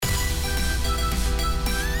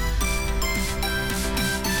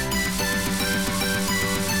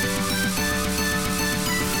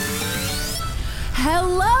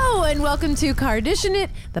and welcome to Kardashian It,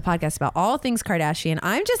 the podcast about all things Kardashian.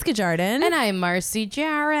 I'm Jessica Jardin. And I'm Marcy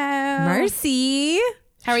Jarrow. Marcy.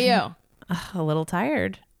 How are you? A little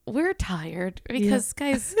tired. We're tired because,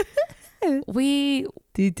 guys, we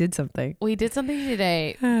did something. We did something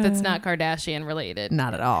today that's not Kardashian related.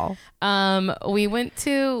 Not at all. We went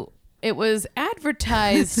to, it was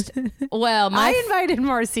advertised. Well, I invited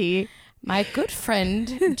Marcy. My good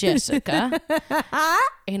friend Jessica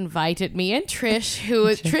invited me and Trish,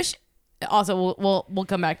 Trish also we'll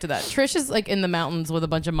come back to that. Trish is like in the mountains with a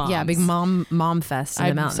bunch of moms. Yeah, big mom fest in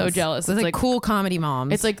the mountains. I'm so jealous. It's like cool comedy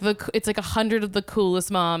moms. It's like 100 of the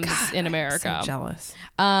coolest moms in America. I'm so jealous.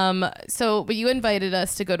 But you invited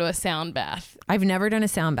us to go to a sound bath. I've never done a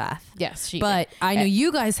sound bath. Yes, but I know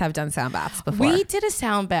you guys have done sound baths before. We did a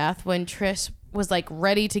sound bath when Trish was like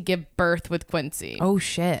ready to give birth with Quincy. Oh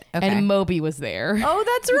shit. Okay. And Moby was there. Oh,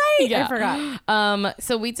 that's right. Yeah. I forgot.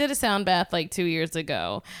 So we did a sound bath like 2 years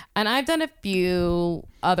ago, and I've done a few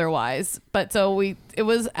otherwise, but it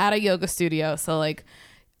was at a yoga studio. So like,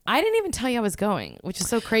 I didn't even tell you I was going, which is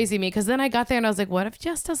so crazy to me. Cause then I got there and I was like, what if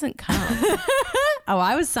Jess doesn't come? Oh,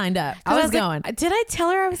 I was signed up. I was going. Like, did I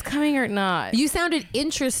tell her I was coming or not? You sounded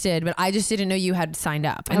interested, but I just didn't know you had signed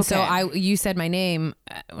up. And so you said my name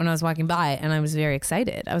when I was walking by, and I was very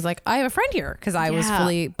excited. I was like, I have a friend here, because I was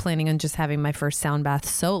fully planning on just having my first sound bath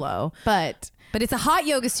solo. But it's a hot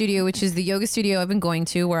yoga studio, which is the yoga studio I've been going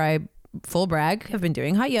to, where I, full brag, have been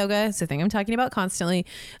doing hot yoga. It's the thing I'm talking about constantly.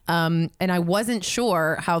 And I wasn't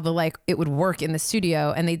sure how it would work in the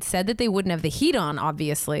studio. And they'd said that they wouldn't have the heat on,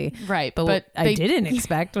 obviously. Right. But what I didn't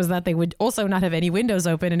expect was that they would also not have any windows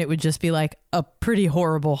open, and it would just be like a pretty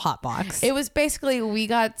horrible hot box. It was basically, we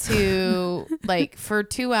got to like for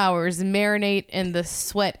 2 hours marinate in the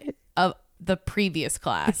sweat of the previous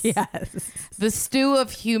class. Yes. The stew of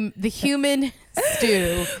the human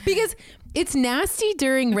stew. Because it's nasty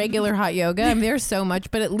during regular hot yoga. I'm there so much,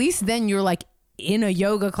 but at least then you're like in a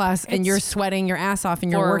yoga class and you're sweating your ass off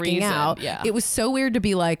and you're working out. Yeah. It was so weird to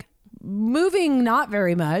be like moving not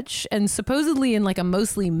very much and supposedly in like a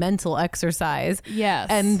mostly mental exercise. Yes.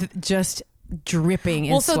 And just dripping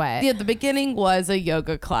in sweat. Yeah, the beginning was a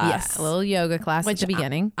yoga class. Yeah, a little yoga class at the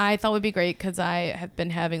beginning. I thought would be great because I have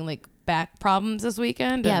been having like back problems this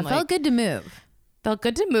weekend. Yeah, and, it felt good to move. Felt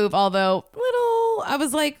good to move, although I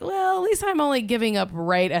was like, well, at least I'm only giving up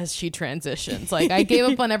right as she transitions. Like I gave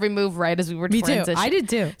up on every move right as we were transitioning. Too. I did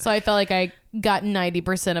too. So I felt like I got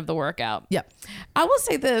 90% of the workout. Yep. I will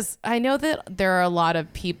say this. I know that there are a lot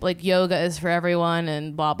of people, like yoga is for everyone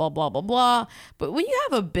and blah, blah, blah, blah, blah. But when you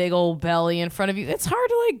have a big old belly in front of you, it's hard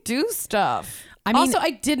to like do stuff. I mean, also, I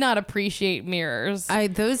did not appreciate mirrors.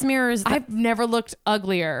 Those mirrors. I've never looked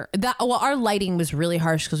uglier. Our lighting was really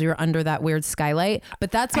harsh because we were under that weird skylight. But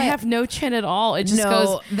that's why I have no chin at all. It just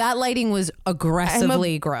goes. That lighting was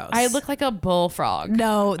aggressively gross. I look like a bullfrog.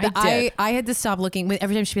 No, I had to stop looking.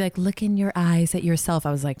 Every time she'd be like, "Look in your eyes at yourself,"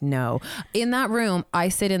 I was like, "No." In that room, I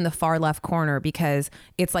sit in the far left corner because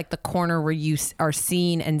it's like the corner where you are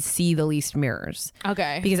seen and see the least mirrors.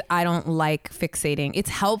 Okay. Because I don't like fixating. It's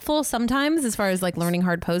helpful sometimes as far as like learning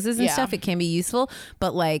hard poses and stuff. It can be useful,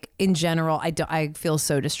 but like in general, I feel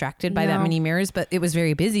so distracted by that many mirrors. But it was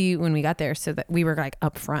very busy when we got there, so that we were like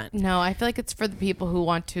up front. No, I feel like it's for the people who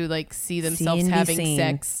want to like see themselves having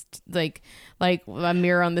sex, like a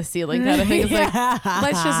mirror on the ceiling kind of thing. It's like,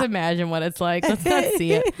 let's just imagine what it's like. Let's not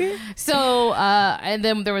see it. So, and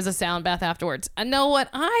then there was a sound bath afterwards. I know what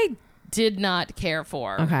I did not care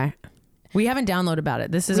for. Okay. We haven't downloaded about it.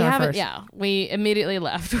 This is our first. Yeah, we immediately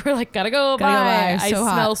left. We're like, gotta go. Bye. I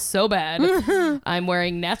smell so bad. I'm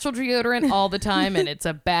wearing natural deodorant all the time, and it's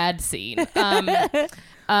a bad scene.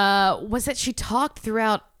 Was that she talked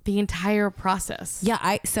throughout the entire process? Yeah,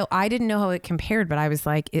 I didn't know how it compared, but I was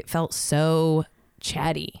like, it felt so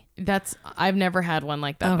chatty. I've never had one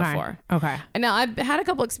like that before. Okay. And now I've had a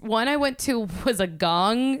couple. One I went to was a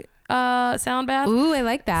gong sound bath. Ooh, I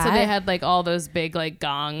like that. So they had like all those big like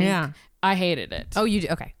gongs. Yeah. I hated it. Oh, you do?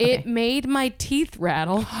 Okay. It made my teeth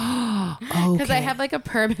rattle. Because I have like a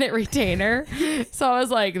permanent retainer. So I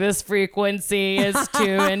was like, this frequency is too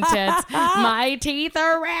intense. My teeth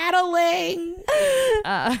are rattling.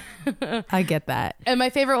 I get that. And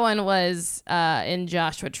my favorite one was in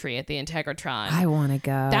Joshua Tree at the Integratron. I want to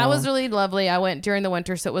go. That was really lovely. I went during the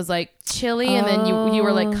winter, so it was like chilly, and then you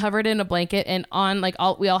were like covered in a blanket, and on like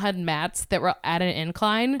we all had mats that were at an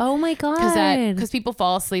incline. Oh my god! Because people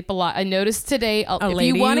fall asleep a lot. I noticed today. A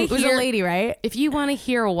lady. It was a lady, right? If you want to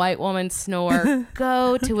hear a white woman snore,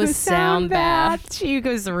 go to a sound bath. She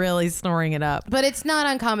goes really snoring it up. But it's not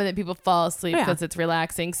uncommon that people fall asleep because it's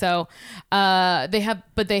relaxing. So they have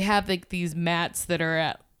like these mats that are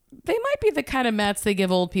at they might be the kind of mats they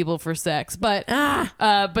give old people for sex, but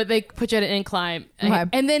they put you at an incline. Okay.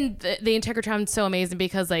 And then the Integratron's so amazing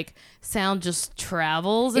because like sound just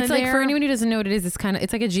travels. It's like, for anyone who doesn't know what it is, it's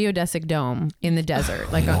like a geodesic dome in the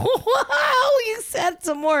desert. Like wow, you said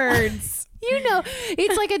some words. You know,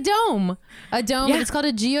 it's like a dome. Yeah. It's called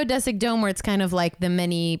a geodesic dome, where it's kind of like the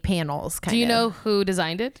many panels. Do you know who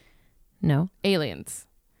designed it? No. Aliens.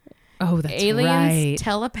 Oh, that's Aliens right.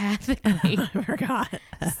 telepathically I forgot.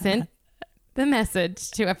 sent the message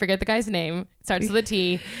to, I forget the guy's name, it starts with a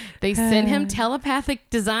T. They sent him telepathic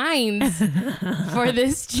designs for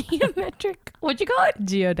this geometric, what'd you call it?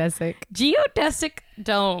 Geodesic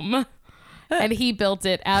dome. And he built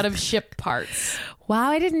it out of ship parts. Wow,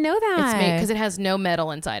 I didn't know that. It's made because it has no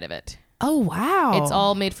metal inside of it. Oh, wow. It's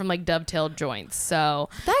all made from like dovetailed joints. So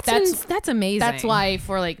that's amazing. That's why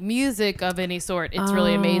for like music of any sort, it's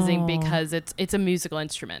really amazing because it's a musical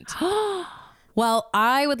instrument. Well,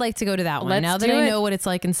 I would like to go to that one. Now that I know what it's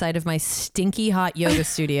like inside of my stinky hot yoga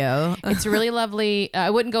studio. It's really lovely. I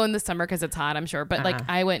wouldn't go in the summer because it's hot, I'm sure. But like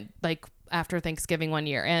I went like after Thanksgiving one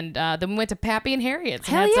year, and then we went to Pappy and Harriet's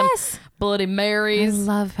and had yes. some Bloody Marys. I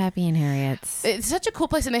love Pappy and Harriet's. It's such a cool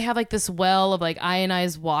place, and they have like this well of like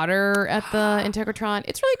ionized water at the Integratron.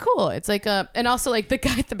 It's really cool. It's like and also like the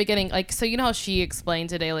guy at the beginning, like, so you know how she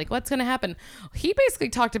explained today, like what's gonna happen. He basically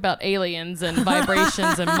talked about aliens and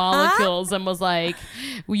vibrations and molecules, and was like,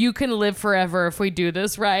 well, you can live forever if we do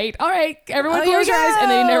this right. All right, everyone close your eyes, and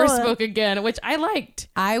then he never spoke again, which I liked.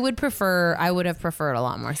 I would have preferred a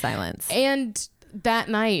lot more silence. And that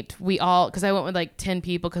night we all, because I went with like 10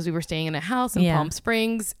 people because we were staying in a house in Palm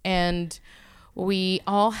Springs, and we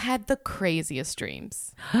all had the craziest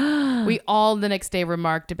dreams. We all the next day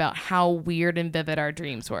remarked about how weird and vivid our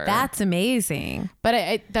dreams were. That's amazing.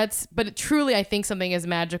 But truly, I think something is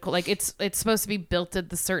magical. Like it's supposed to be built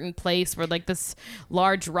at the certain place where like this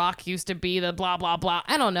large rock used to be, the blah blah blah.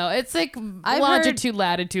 I don't know. It's like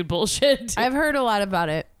latitude bullshit. I've heard a lot about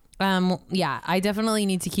it. I definitely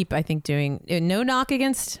need to keep, I think, doing no knock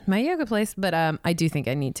against my yoga place, but I do think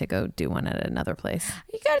I need to go do one at another place.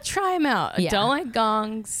 You gotta try them out. I don't like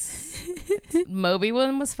gongs. Moby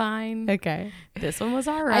one was fine. Okay. This one was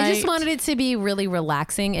all right. I just wanted it to be really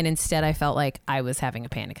relaxing, and instead I felt like I was having a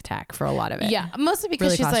panic attack for a lot of it. Yeah, mostly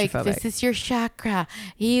because really she's like, this is your chakra.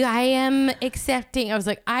 I am accepting. I was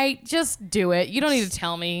like, I just do it. You don't need to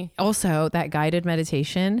tell me. Also, that guided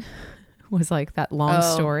meditation was like that long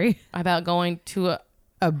story about going to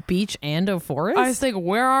a beach and a forest. I was like,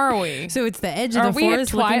 where are we? So it's the edge of the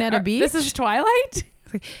forest looking at a beach? This is Twilight?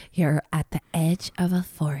 You're at the edge of a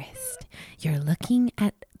forest. You're looking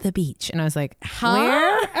at the beach. And I was like,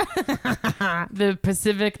 where? The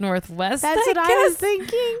Pacific Northwest. That's what I was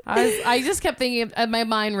thinking. I just kept thinking, my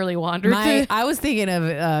mind really wandered. I was thinking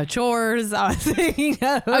of chores. I was thinking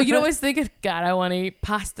of... you always think, God, I want to eat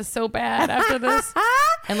pasta so bad after this.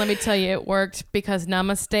 And let me tell you, it worked because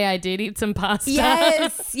namaste, I did eat some pasta.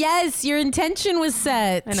 Yes, your intention was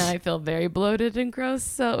set. And I feel very bloated and gross.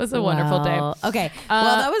 So it was a wonderful day. Okay.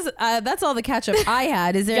 That's all the catch up I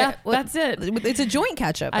had. Is there? Yeah, that's it. It's a joint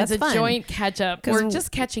catch up. That's fun. Joint catch up. We're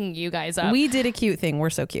just catching you guys up. We did a cute thing. We're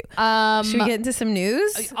so cute. Should we get into some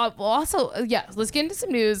news? Let's get into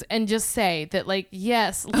some news and just say that, like,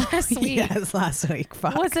 yes, last week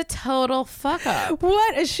was a total fuck up.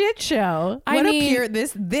 What a shit show.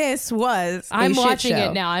 This was. I'm watching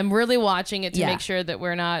it now. I'm really watching it to make sure that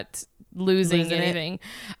we're not losing anything.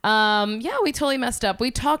 We totally messed up.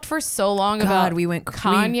 We talked for so long about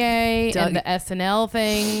Kanye and the SNL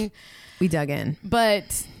thing. We dug in.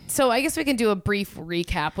 But so I guess we can do a brief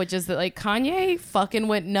recap, which is that like Kanye fucking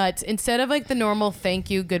went nuts. Instead of like the normal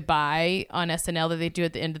thank you goodbye on SNL that they do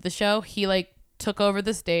at the end of the show, he like took over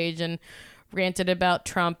the stage and ranted about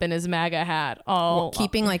Trump and his MAGA hat,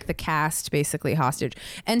 keeping like the cast basically hostage.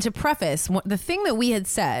 And to preface, the thing that we had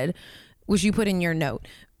said, which you put in your note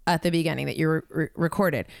at the beginning that you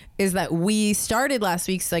recorded, is that we started last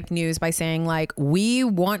week's like news by saying like we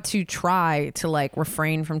want to try to like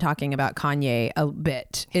refrain from talking about Kanye a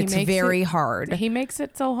bit. It's very hard. He makes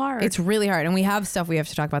it so hard. It's really hard, and we have stuff we have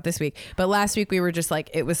to talk about this week. But last week we were just like,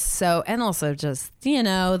 it was so, and also just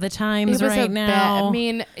the times right now. I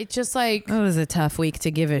mean, it's just like it was a tough week to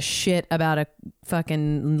give a shit about a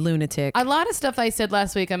fucking lunatic. A lot of stuff I said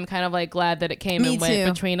last week, I'm kind of like glad that it came and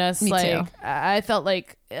went between us. Me too. I felt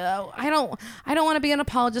like I don't want to be an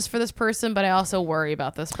apologist for this person, but I also worry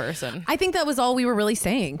about this person. I think that was all we were really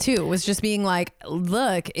saying too, was just being like,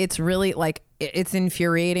 look, it's really like it's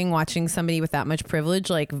infuriating watching somebody with that much privilege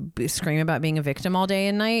like scream about being a victim all day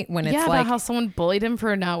and night when it's like about how someone bullied him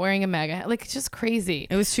for not wearing a MAGA hat. Like, it's just crazy.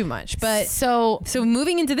 It was too much. But so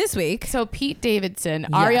moving into this week, so Pete Davidson,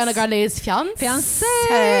 Ariana Grande's fiance,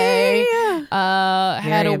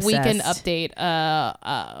 had a weekend update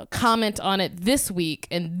comment on it this week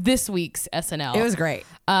in this week's SNL. It was great.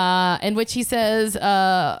 In which he says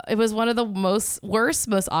it was one of the most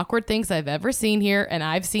awkward things I've ever seen here, and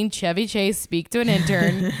I've seen Chevy Chase speak to an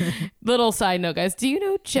intern. Little side note, guys, do you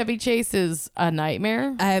know Chevy Chase is a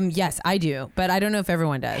nightmare? Yes, I do, but I don't know if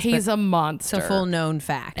everyone does. He's a monster. It's a full known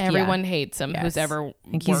fact. Everyone hates him. Yes. Who's ever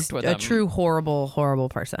worked with him. A true horrible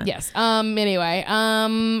person. Yes. Anyway.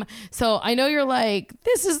 So I know you're like,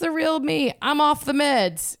 this is the real me. I'm off the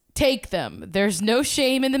meds. Take them. There's no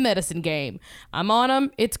shame in the medicine game. I'm on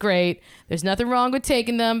them. It's great. There's nothing wrong with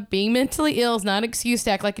taking them. Being mentally ill is not an excuse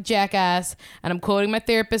to act like a jackass. And I'm quoting my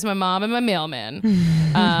therapist, my mom, and my mailman.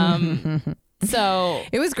 So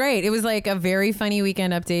it was great. It was like a very funny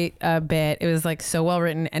weekend update bit. It was like so well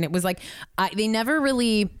written, and it was like they never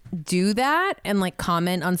really do that and like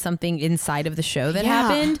comment on something inside of the show that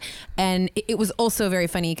happened. And it was also very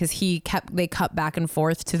funny because they cut back and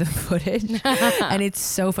forth to the footage and it's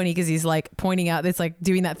so funny because he's like pointing out, it's like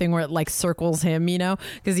doing that thing where it like circles him, you know,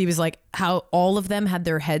 because he was like how all of them had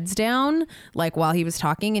their heads down like while he was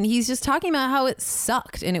talking, and he's just talking about how it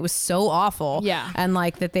sucked and it was so awful, and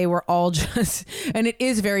like that they were all just and it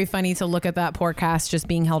is very funny to look at that poor cast just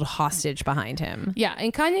being held hostage behind him.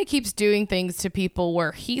 And Kanye keeps doing things to people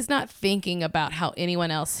where he's not thinking about how anyone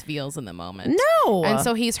else feels in the moment. No. And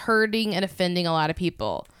so he's hurting and offending a lot of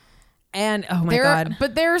people. And oh my God.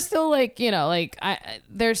 But there's still like, you know, like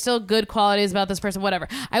there's still good qualities about this person, whatever.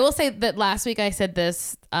 I will say that last week I said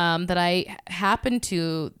this, that I happened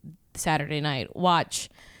to Saturday night watch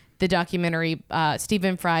the documentary,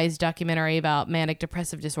 Stephen Fry's documentary about manic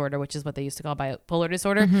depressive disorder, which is what they used to call bipolar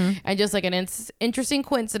disorder. And just like an interesting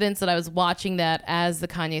coincidence that I was watching that as the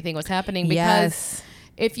Kanye thing was happening, because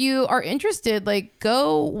if you are interested, like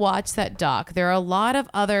go watch that doc. There are a lot of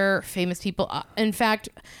other famous people. In fact,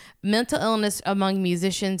 mental illness among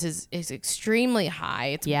musicians is extremely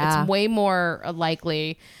high. It's way more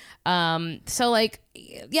likely. So like,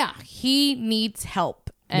 he needs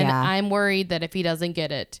help. And I'm worried that if he doesn't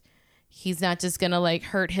get it, he's not just going to like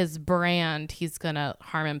hurt his brand. He's going to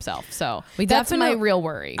harm himself. So that's my real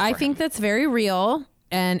worry. I think that's very real.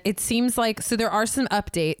 And it seems like, so there are some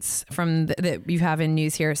updates from that you have in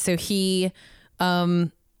news here. So he,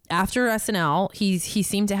 after SNL, he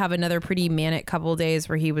seemed to have another pretty manic couple of days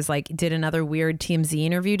where he was like, did another weird TMZ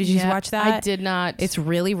interview. Did you watch that? I did not. It's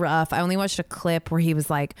really rough. I only watched a clip where he was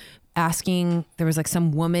like asking, there was like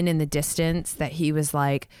some woman in the distance that he was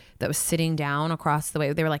like, that was sitting down across the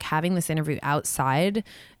way. They were like having this interview outside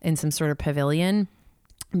in some sort of pavilion.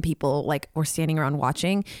 And people like were standing around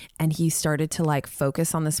watching, and he started to like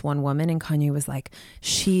focus on this one woman, and Kanye was like,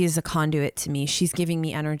 she is a conduit to me. She's giving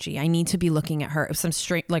me energy. I need to be looking at her. It was some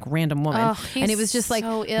straight like random woman. And it was just like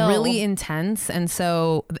really intense. And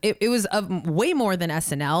so it was way more than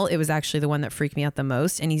SNL. It was actually the one that freaked me out the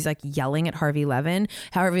most. And he's like yelling at Harvey Levin.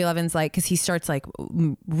 Harvey Levin's like, cause he starts like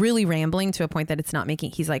really rambling to a point that it's not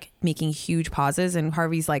he's like making huge pauses. And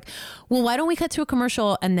Harvey's like, well, why don't we cut to a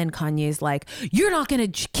commercial? And then Kanye's like, you're not going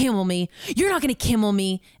to Kimmel me. You're not going to Kimmel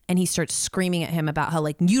me. And he starts screaming at him about how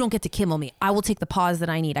like, you don't get to Kimmel me. I will take the pause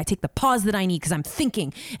that I need. I take the pause that I need because I'm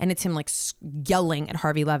thinking. And it's him like yelling at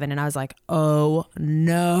Harvey Levin. And I was like, oh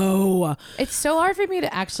no. It's so hard for me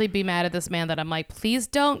to actually be mad at this man that I'm like, please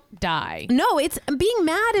don't die. No, it's being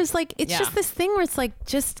mad is like, it's just this thing where it's like,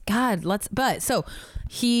 just God, so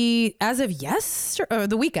he, as of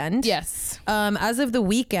the weekend. Yes. As of the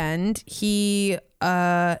weekend, he,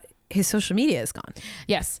 his social media is gone.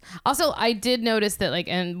 Yes. Also, I did notice that, like,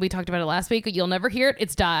 and we talked about it last week, you'll never hear it.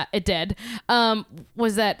 It's dead.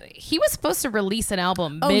 Was that he was supposed to release an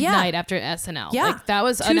album midnight after SNL. Yeah. Like, that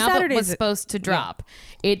was an album was supposed to drop.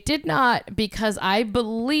 Yeah. It did not, because I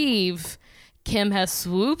believe Kim has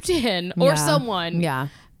swooped in or someone. Yeah.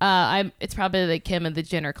 It's probably like Kim and the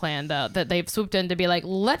Jenner clan though, that they've swooped in to be like,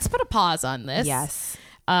 let's put a pause on this. Yes.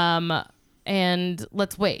 And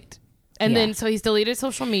let's wait. And then, so he's deleted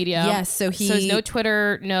social media. Yes. So he's no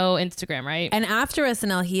Twitter, no Instagram, right? And after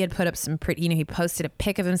SNL, he had put up some pretty, he posted a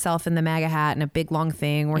pic of himself in the MAGA hat and a big long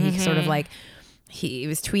thing where he sort of like, he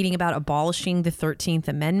was tweeting about abolishing the 13th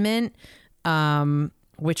Amendment,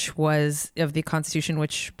 which was of the Constitution,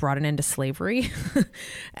 which brought an end to slavery.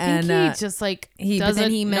 And he just like, he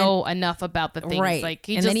doesn't know enough about the things. Right. Like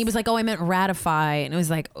then he was like, oh, I meant ratify. And it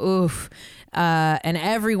was like, oof. And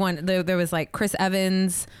everyone, there was like Chris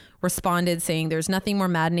Evans responded saying, "There's nothing more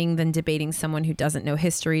maddening than debating someone who doesn't know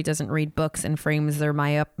history, doesn't read books, and frames their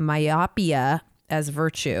myopia as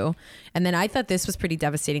virtue." And then I thought this was pretty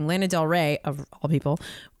devastating. Lana Del Rey, of all people,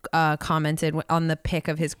 commented on the pic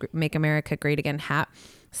of his Make America Great Again hat,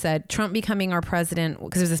 said, "Trump becoming our president,"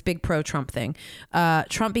 because there's this big pro-Trump thing.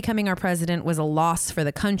 "Trump becoming our president was a loss for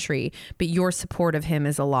the country, but your support of him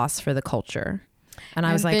is a loss for the culture." And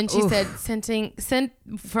I was like, then she said, sent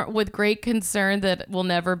with great concern that will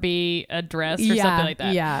never be addressed or something like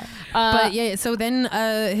that. Yeah. But yeah, so then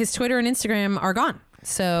his Twitter and Instagram are gone.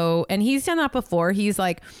 So, and he's done that before. He's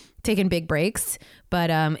like taken big breaks,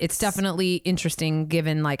 but it's definitely interesting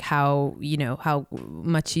given like how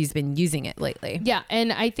much he's been using it lately. Yeah.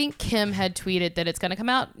 And I think Kim had tweeted that it's going to come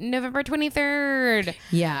out November 23rd.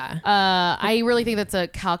 Yeah. I really think that's a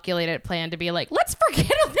calculated plan to be like, let's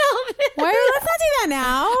forget about it. Let's not do that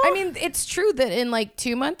now. I mean, it's true that in like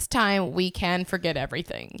 2 months time, we can forget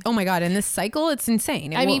everything. Oh my God. In this cycle, it's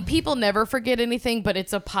insane. I mean, people never forget anything, but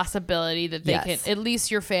it's a possibility that they can, at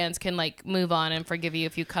least your fans can like move on and forgive you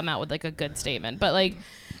if you come out with like a good statement. But like,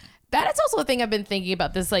 that is also a thing I've been thinking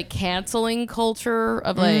about, this like canceling culture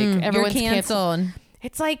of like everyone's canceled.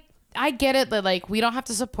 It's like, I get it that like we don't have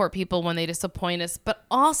to support people when they disappoint us, but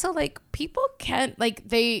also like people can't like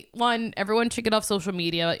everyone should get off social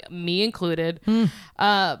media, like, me included.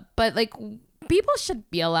 But like people should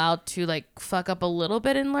be allowed to like fuck up a little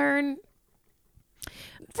bit and learn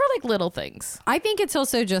for like little things. I think it's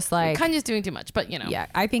also just like Kanye's doing too much, but yeah,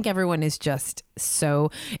 I think everyone is just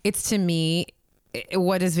it's to me.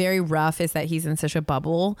 What is very rough is that he's in such a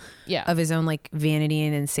bubble of his own like vanity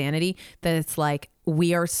and insanity that it's like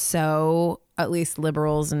we are so, at least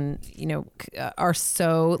liberals and are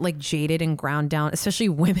so like jaded and ground down, especially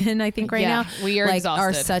wowomen. I think right now we are like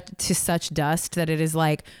exhausted. to such dust that it is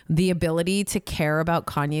like the ability to care about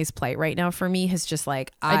Kanye's plight right now for me has just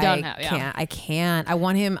like I can't. I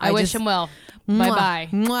want him. I wish him well. Bye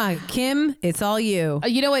bye. Kim, it's all you.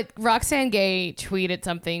 You know what? Roxanne Gay tweeted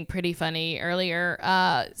something pretty funny earlier.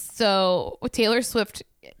 So Taylor Swift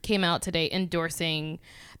came out today endorsing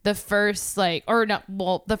the first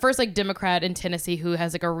Democrat in Tennessee who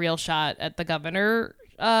has like a real shot at the governor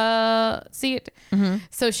seat.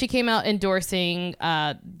 So she came out endorsing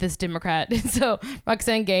this Democrat. So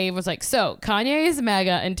Roxanne Gay was like, "So Kanye is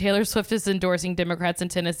MAGA and Taylor Swift is endorsing Democrats in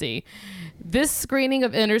Tennessee. This screening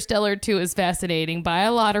of Interstellar 2 is fascinating. Buy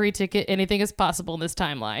a lottery ticket. Anything is possible in this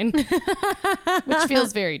timeline." Which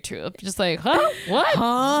feels very true. Just like, huh? What?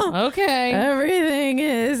 Huh? Okay. Everything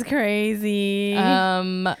is crazy.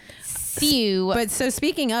 But so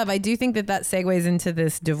speaking of, I do think that segues into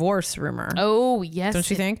this divorce rumor. Oh, yes. Don't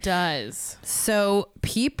you think? It does. So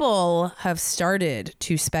people have started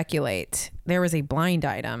to speculate. There was a blind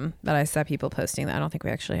item that I saw people posting that I don't think we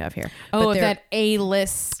actually have here. Oh, that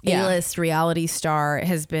A-list reality star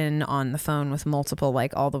has been on the phone with multiple,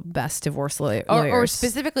 like all the best divorce lawyers. Or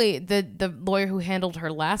specifically the lawyer who handled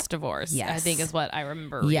her last divorce, I think is what I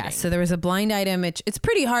remember reading. Yeah, so there was a blind item. It's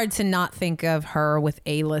pretty hard to not think of her with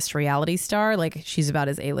A-list reality star. Like she's about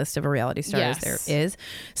as A-list of a reality star as there is.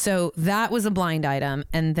 So that was a blind item.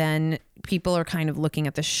 And then people are kind of looking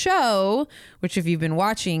at the show, which if you've been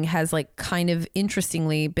watching has like kind of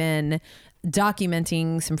interestingly been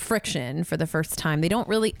documenting some friction for the first time. You don't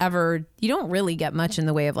really get much in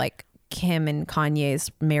the way of like Kim and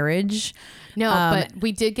Kanye's marriage. No, but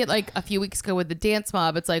we did get like a few weeks ago with the dance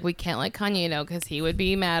mob. It's like we can't let Kanye know because he would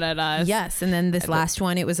be mad at us. Yes, and then this last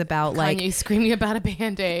one, it was about like Kanye screaming about a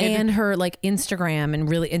Band-Aid and her like Instagram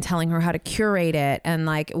and telling her how to curate it, and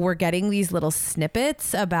like we're getting these little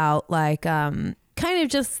snippets about like kind of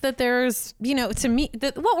just that there's, to me,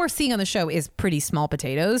 what we're seeing on the show is pretty small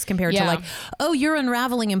potatoes compared to like, oh, you're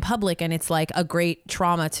unraveling in public and it's like a great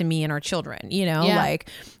trauma to me and our children, like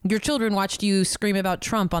your children watched you scream about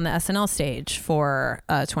Trump on the SNL stage for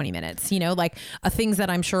 20 minutes, like things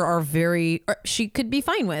that I'm sure are she could be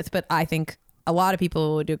fine with, but I think a lot of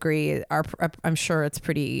people would agree I'm sure it's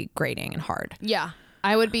pretty grating and hard. Yeah.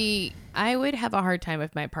 I would have a hard time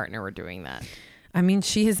if my partner were doing that. I mean,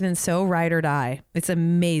 she has been so ride or die. It's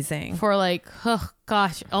amazing. For like,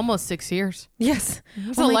 almost 6 years. Yes.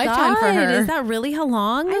 It's a lifetime for her. Is that really how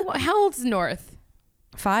long? How old's North?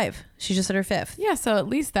 5. She just hit her 5th. Yeah, so at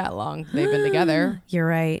least that long they've been together. You're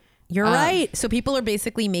right. You're right. So people are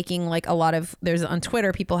basically making like there's on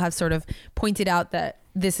Twitter, people have sort of pointed out that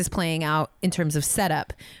this is playing out in terms of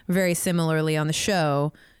setup very similarly on the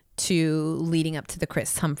show to leading up to the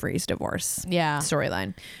Chris Humphries divorce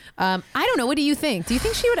storyline. I don't know. What do you think? Do you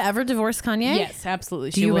think she would ever divorce Kanye? Yes,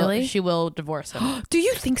 absolutely. Do you really? She will divorce him. Do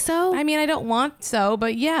you think so? I mean, I don't want so,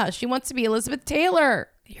 but yeah, she wants to be Elizabeth Taylor.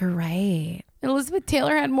 You're right. Elizabeth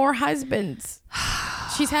Taylor had more husbands.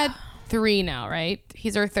 She's had 3 now, right?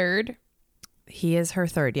 He's her 3rd. He is her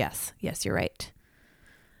 3rd. Yes. Yes, you're right.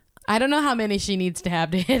 I don't know how many she needs to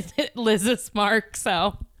have to hit Liz's mark.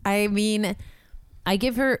 So, I mean, I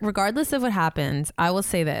give her, regardless of what happens, I will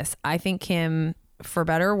say this. I think Kim, for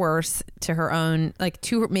better or worse, to her own, like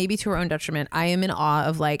maybe to her own detriment, I am in awe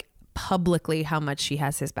of like publicly how much she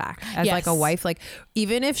has his back as like a wife. Like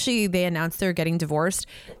even if they announced they're getting divorced,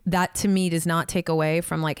 that to me does not take away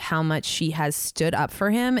from like how much she has stood up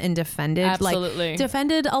for him and defended. Absolutely. Like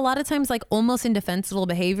defended a lot of times like almost indefensible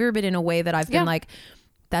behavior, but in a way that I've been like,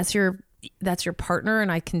 that's your partner, and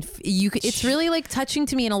it's really like touching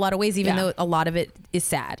to me in a lot of ways, even though a lot of it is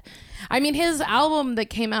sad. I mean, his album that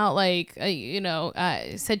came out like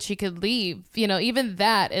said she could leave, even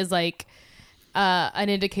that is like an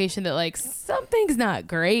indication that like something's not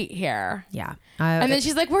great here. Yeah. And then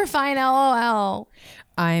she's like, we're fine, LOL.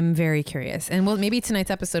 I'm very curious, and maybe tonight's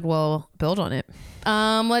episode will build on it.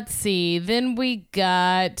 Let's see, then we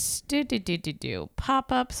got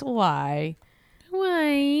pop-ups.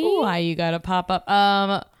 Why you got a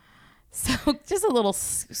pop-up? So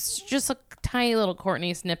just a tiny little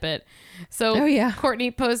Courtney snippet. So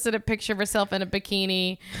Courtney posted a picture of herself in a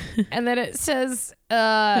bikini, and then it says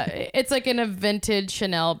it's like in a vintage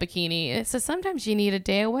Chanel bikini. It says, sometimes you need a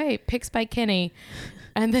day away, pics by Kenny.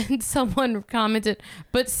 And then someone commented,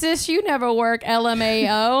 but sis, you never work,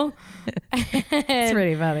 LMAO. It's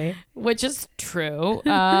pretty funny. Which is true.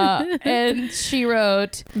 And she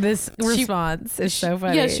wrote... This response is so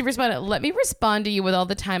funny. Yeah, she responded, let me respond to you with all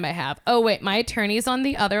the time I have. Oh, wait, my attorney's on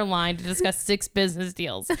the other line to discuss 6 business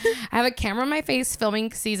deals. I have a camera on my face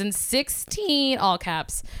filming season 16, all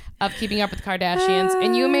caps, of Keeping Up with the Kardashians.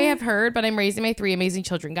 And you may have heard, but I'm raising my 3 amazing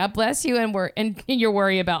children. God bless you and your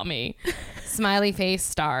worry about me. Smiley face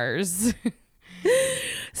stars.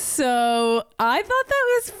 So I thought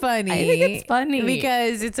that was funny. I think it's funny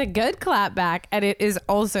because it's a good clapback, and it is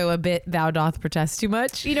also a bit thou doth protest too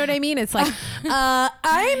much. You know what I mean? It's like,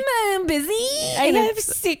 I'm busy. I have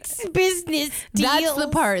 6 business deals. That's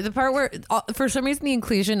the part where for some reason the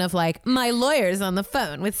inclusion of like, my lawyer's on the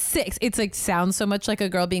phone with 6. It's like sounds so much like a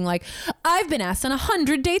girl being like, I've been asked on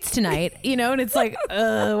 100 dates tonight, and it's like,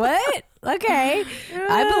 what? Okay.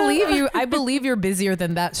 I believe you're busier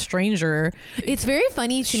than that stranger. It's very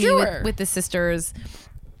funny to me with the sisters,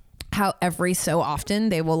 how every so often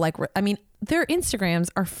they will like, their Instagrams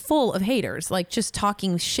are full of haters, like just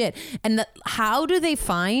talking shit. And how do they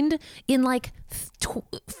find in like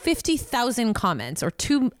 50,000 comments or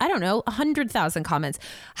 100,000 comments,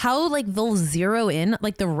 how like they'll zero in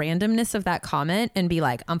like the randomness of that comment and be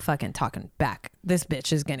like, I'm fucking talking back. This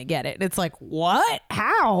bitch is gonna get it. It's like, what?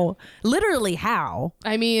 How? Literally how?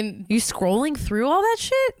 I mean, you scrolling through all that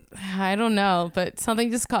shit? I don't know, but something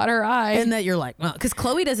just caught her eye. And that you're like, well, because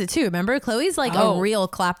Chloe does it too. Remember? Chloe's like a real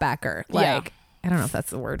clapbacker. Like, I don't know if that's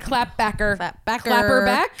the word. Clapbacker.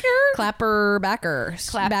 Clapper backer.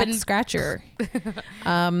 Back scratcher.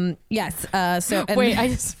 Yes. So wait, I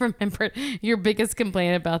just remembered your biggest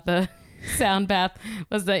complaint about the sound bath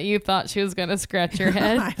was that you thought she was gonna scratch your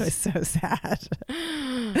head. I was so sad.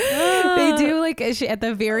 They do like at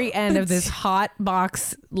the very end of this hot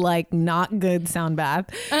box, like not good sound bath,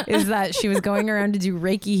 is that she was going around to do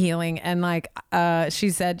Reiki healing, and like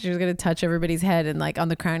she said she was gonna touch everybody's head and like on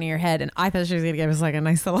the crown of your head, and I thought she was gonna give us like a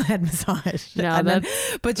nice little head massage. No,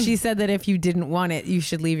 but she said that if you didn't want it, you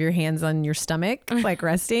should leave your hands on your stomach, like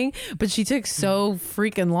resting. But she took so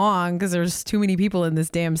freaking long because there's too many people in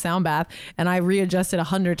this damn sound bath. And I readjusted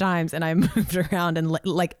 100 times, and I moved around and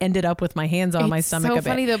like ended up with my hands on my stomach. It's so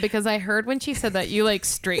funny though, because I heard when she said that you like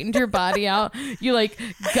straightened your body out, you like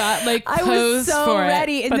got like posed I was so for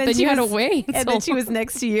ready, it, and but then you had to wait. And then she was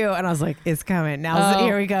next to you, and I was like, "It's coming now!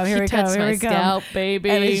 Here we go! Here we go! Here we go!" Scalp, baby.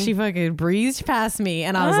 And then she fucking breezed past me,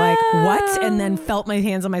 and I was like, "What?" And then felt my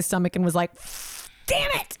hands on my stomach and was like,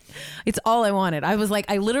 "Damn it!" It's all I wanted. I was like,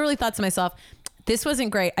 I literally thought to myself, this wasn't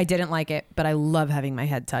great. I didn't like it, but I love having my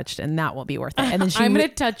head touched, and that will be worth it. And then I'm gonna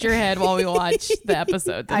touch your head while we watch the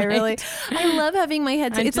episode tonight. I love having my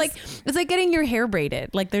head. It's like getting your hair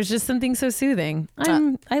braided. Like there's just something so soothing.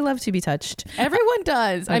 I love to be touched. Everyone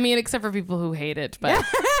does. I mean, except for people who hate it. But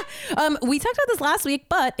we talked about this last week,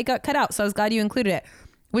 but it got cut out, so I was glad you included it,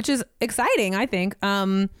 which is exciting. I think.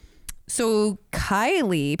 So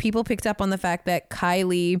Kylie, people picked up on the fact that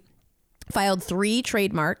Kylie filed 3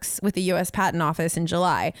 trademarks with the U.S. Patent Office in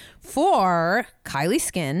July for Kylie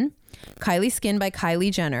Skin by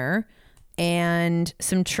Kylie Jenner, and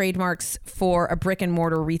some trademarks for a brick and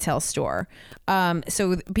mortar retail store.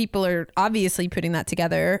 So people are obviously putting that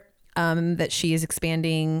together. that she is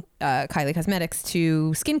expanding Kylie Cosmetics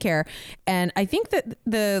to skincare. And I think that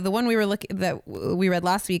the one we read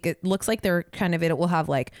last week, it looks like they're kind of, it will have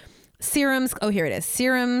like serums. Oh, here it is.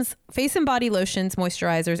 Serums, face and body lotions,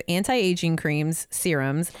 moisturizers, anti-aging creams,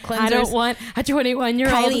 serums, cleansers. I don't want a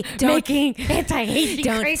 21-year-old making anti-aging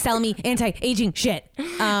Don't creams. sell me anti-aging shit.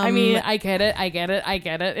 I mean, I get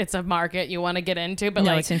it. It's a market you want to get into, but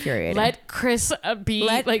no, like, it's infuriating. let Chris be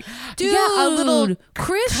like, dude, yeah, a little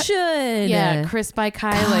Chris should. Yeah, Chris by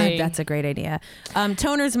Kylie. God, that's a great idea.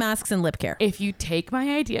 Toners, masks, and lip care. If you take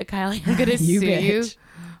my idea, Kylie, I'm gonna sue you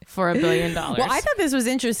for $1 billion. Well, I thought this was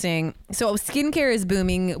interesting. So skincare is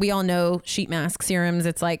booming. We all know sheet masks, serums.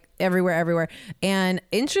 It's like everywhere. And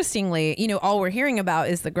interestingly, all we're hearing about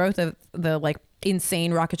is the growth of the like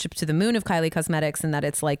insane rocket ship to the moon of Kylie Cosmetics, and that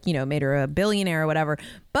it's like, made her a billionaire or whatever.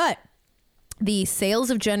 But the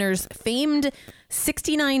sales of Jenner's famed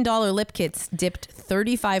 $69 lip kits dipped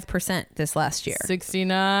 35% this last year.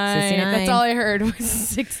 69. That's all I heard was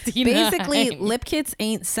 69. Basically, lip kits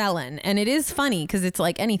ain't selling. And it is funny because it's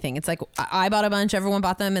like anything. It's like I bought a bunch, everyone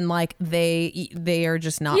bought them, and like they are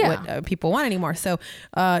just not what people want anymore. So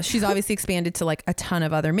she's obviously expanded to like a ton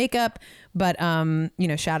of other makeup, but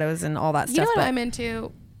shadows and all that stuff. You know what I'm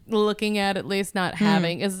into? Looking at least not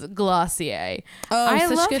having is Glossier. I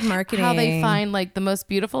such love good marketing. how they find like the most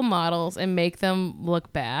beautiful models and make them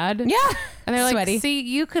look bad. Yeah. And they're like, Sweaty. see,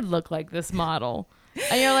 you could look like this model.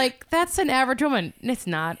 And you're like, that's an average woman. It's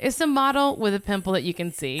not. It's a model with a pimple that you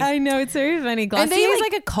can see. I know, it's very funny. Glossier is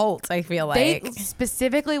like a cult, I feel like. They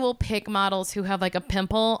specifically will pick models who have like a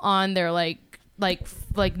pimple on their like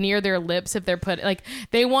near their lips if they're like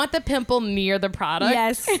they want the pimple near the product.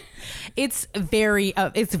 Yes. It's very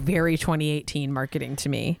 2018 marketing to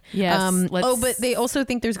me. Yes. But they also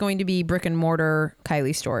think there's going to be brick and mortar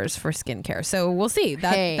Kylie stores for skincare. So we'll see.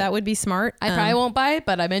 That would be smart. I probably won't buy it,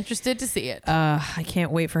 but I'm interested to see it. I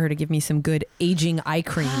can't wait for her to give me some good aging eye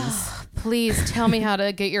creams. Please tell me how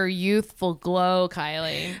to get your youthful glow,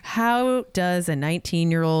 Kylie. How does a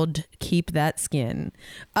 19-year-old keep that skin?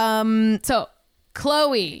 So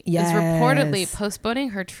Khloe is reportedly postponing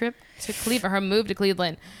her trip to Cleveland, her move to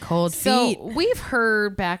Cleveland. Cold feet. So we've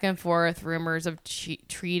heard back and forth rumors of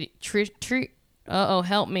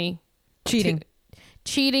help me.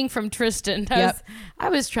 Cheating from Tristan. I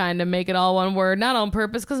was trying to make it all one word, not on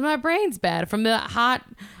purpose because my brain's bad from the hot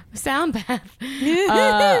sound bath.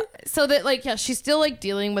 So that like, yeah, she's still like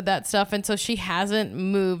dealing with that stuff. And so she hasn't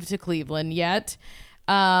moved to Cleveland yet.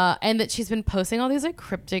 And that she's been posting all these like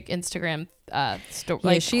cryptic Instagram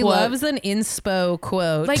stories. She loves an inspo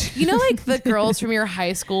quote. Like, like the girls from your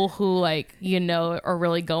high school who like, are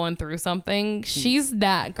really going through something. She's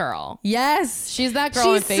that girl. Yes. She's that girl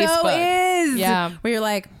on Facebook. So is. Yeah. Where you're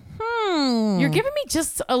like, you're giving me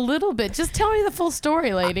just a little bit. Just tell me the full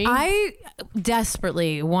story, lady. I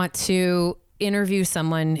desperately want to interview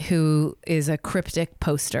someone who is a cryptic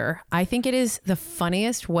poster. I think it is the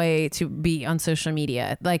funniest way to be on social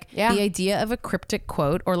media. Like the idea of a cryptic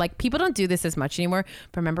quote, or like people don't do this as much anymore.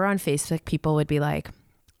 But remember on Facebook, people would be like,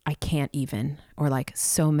 I can't even, or like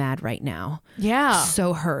so mad right now. Yeah.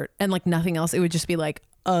 So hurt. And like nothing else. It would just be like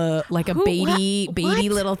a baby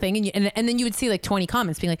little thing. And then you would see like 20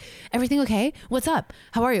 comments being like, everything okay? What's up?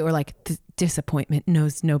 How are you? Or like disappointment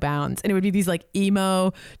knows no bounds. And it would be these like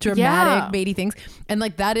emo, dramatic, baby things. And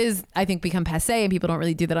like that is, I think, become passe, and people don't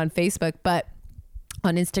really do that on Facebook. But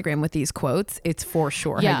on Instagram with these quotes, it's for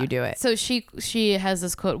sure how you do it. So she has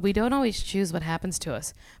this quote: "We don't always choose what happens to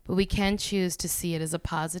us, but we can choose to see it as a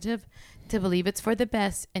positive, to believe it's for the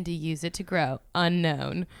best, and to use it to grow."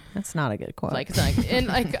 Unknown. That's not a good quote. Like, it's like, and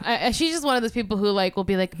like, she's just one of those people who like will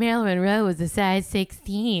be like, Marilyn Monroe was a size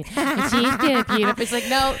 16, and she's still beautiful. It's like,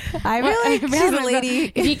 no, she's a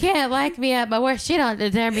lady. If you can't like me at my worst, you don't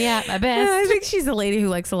deserve me at my best. I think she's a lady who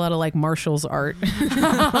likes a lot of like Marshall's art.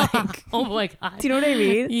 Like, oh my god, do you know what I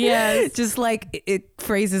mean? Yes. Just like it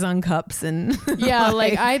phrases on cups and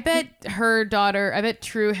like I bet her daughter, I bet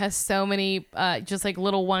True has so many just like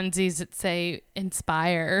little onesies that say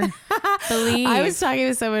inspire, believe. I was talking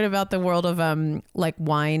to someone about the world of like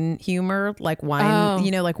wine humor, like wine,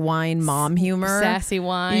 like wine mom humor, sassy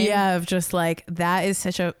wine. Yeah, of just like that is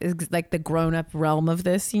such a like the grown up realm of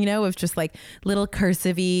this, of just like little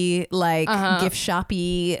cursive-y, like gift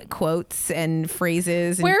shoppy quotes and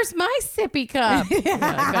phrases. And where's my sippy cup? Like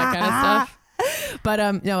that kind of stuff.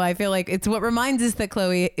 But no, I feel like it's what reminds us that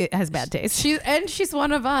Khloe has bad taste. She's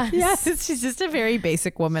one of us. Yes, she's just a very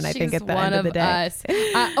basic woman. I think at the end of the day. Us.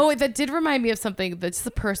 That did remind me of something that's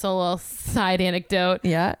a personal little side anecdote.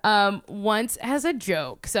 Yeah. Once as a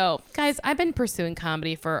joke. So guys, I've been pursuing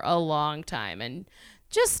comedy for a long time, and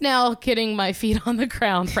just now getting my feet on the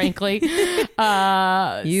ground, frankly.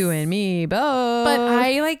 You and me both. But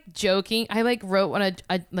I like joking. I like wrote one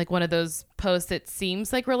of those posts that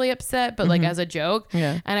seems like really upset, but like as a joke.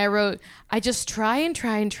 Yeah. And I wrote, I just try and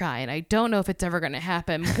try and try, and I don't know if it's ever going to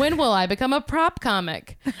happen. When will I become a prop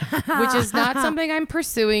comic? Which is not something I'm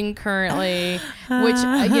pursuing currently. Which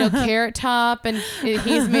Carrot Top, and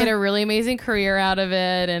he's made a really amazing career out of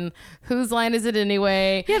it. And whose line is it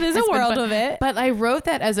anyway? Yeah, there's a world of it. But I wrote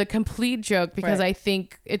that as a complete joke because I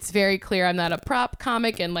think it's very clear I'm not a prop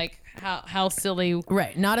comic, and like how silly.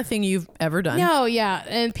 Right. Not a thing you've ever done. No, yeah.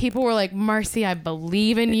 And people were like, Marcy, I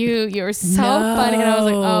believe in you. You're so funny. And I was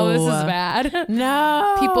like, oh, this is bad.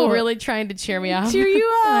 No. People really trying to cheer me up. Cheer you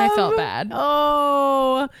up. And I felt bad.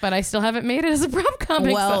 Oh. But I still haven't made it as a prop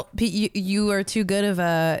comic. Well, you are too good of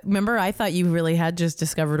a... Remember, I thought you really had just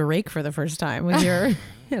discovered a rake for the first time when you're...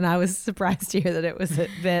 And I was surprised to hear that it was a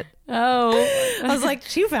bit. Oh, I was like,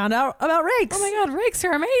 she found out about rakes. Oh my God, rakes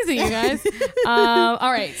are amazing, you guys. All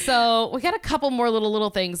right, so we got a couple more little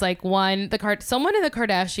things. Like one, someone in the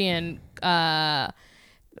Kardashian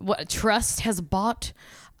trust has bought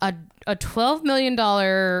a $12 million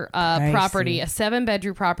property, a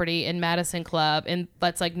 7-bedroom property in Madison Club, and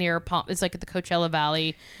that's like near it's like at the Coachella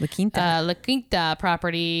Valley, La Quinta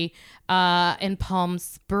property in Palm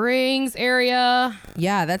Springs area.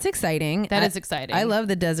 Yeah, that's exciting. That is exciting. I love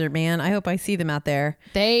the desert, man. I hope I see them out there.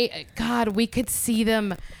 We could see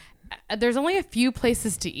them. There's only a few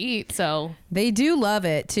places to eat, so they do love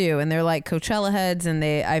it too, and they're like Coachella heads, and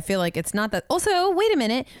I feel like it's not that. Also, wait a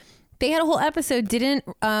minute. They had a whole episode. Didn't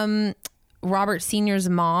Robert Sr.'s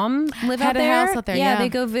mom live out there? Had a house out there. Yeah.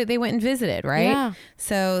 They went and visited, right? Yeah.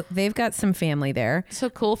 So they've got some family there. So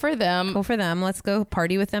cool for them. Let's go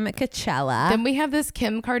party with them at Coachella. Then we have this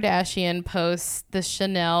Kim Kardashian post the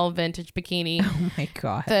Chanel vintage bikini. Oh my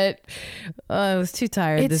God. I was too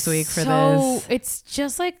tired this week for this. It's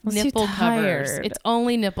just like nipple covers. It's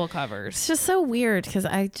only nipple covers. It's just so weird because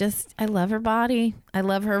I love her body. I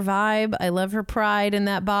love her vibe. I love her pride in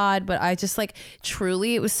that bod. But I just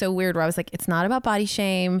truly, it was so weird where I was like, it's not about body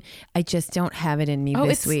shame. I just don't have it in me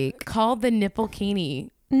this week. It's called the Nipple-kini.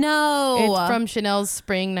 No. It's from Chanel's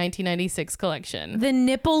spring 1996 collection. The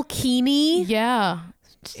Nipple-kini? Yeah.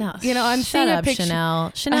 I'm seeing a picture.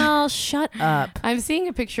 Chanel, shut up. I'm seeing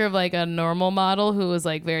a picture of like a normal model who was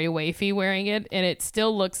like very wafy wearing it, and it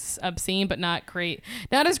still looks obscene, but not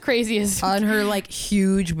as crazy as on her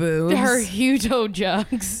huge boobs, her huge old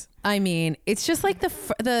jugs. I mean, it's just like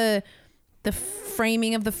the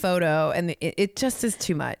framing of the photo, and it just is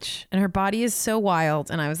too much, and her body is so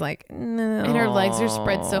wild, and I was like, no. And her legs are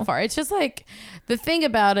spread so far. It's just like, the thing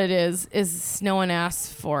about it is no one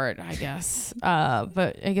asked for it, I guess,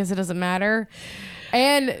 but I guess it doesn't matter.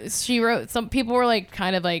 And she wrote, some people were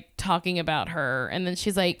kind of talking about her, and then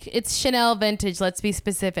she's like, it's Chanel vintage, let's be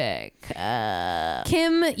specific.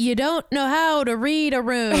 Kim, you don't know how to read a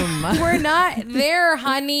room. We're not there,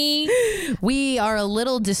 honey. We are a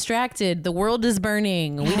little distracted. The world is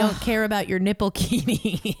burning. We don't care about your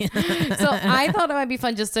nipple-kini. So I thought it might be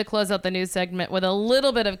fun just to close out the news segment with a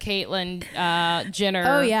little bit of Caitlyn Jenner.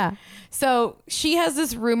 Oh yeah. So she has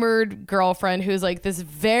this rumored girlfriend who's this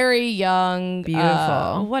very young,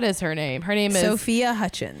 beautiful. What is her name? Her name is Sophia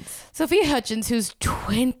Hutchins. Sophia Hutchins, who's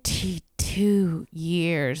 22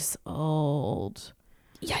 years old.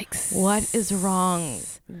 Yikes. What is wrong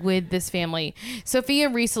with this family? Sophia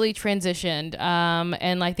recently transitioned,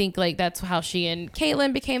 and I think that's how she and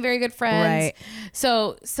Caitlyn became very good friends. Right.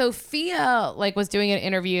 So Sophia was doing an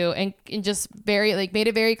interview and just very made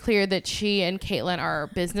it very clear that she and Caitlyn are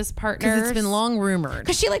business partners. Because it's been long rumored.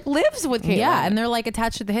 Because she lives with Caitlyn. Yeah, and they're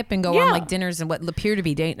attached at the hip and go on dinners and what appear to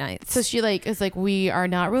be date nights. So she is we are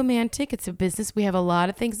not romantic. It's a business. We have a lot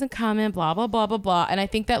of things in common. Blah blah blah blah blah. And I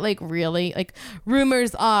think that really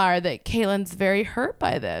rumors are that Caitlyn's very hurt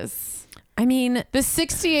by this. I mean, the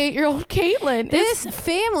 68-year-old Caitlyn. This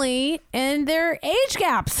family and their age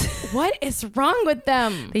gaps. What is wrong with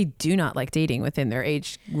them? They do not like dating within their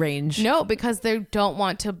age range. No, because they don't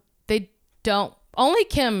want to. They don't. Only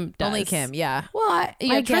Kim does. Only Kim, yeah. Well,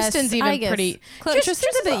 I Tristan's even pretty.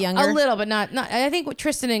 Tristan's a bit younger. A little, but not. I think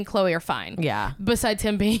Tristan and Chloe are fine. Yeah. Besides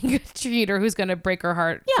him being a cheater who's going to break her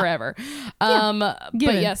heart forever. But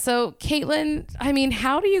yeah, so Caitlyn, I mean,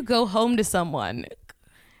 how do you go home to someone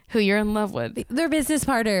who you're in love with. They're business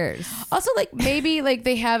partners. Also, like, maybe like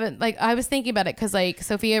they haven't, like, I was thinking about it because like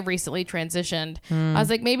Sophia recently transitioned. I was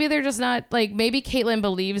like, maybe they're just not, like, maybe Caitlyn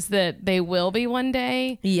believes that they will be one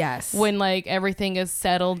day. Yes. When like everything is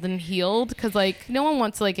settled and healed. Because like no one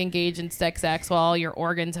wants to like engage in sex acts while your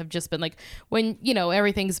organs have just been like, when, you know,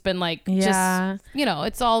 everything's been like, just, you know,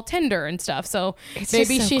 it's all tender and stuff. So it's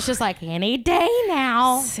maybe just she's just like, any day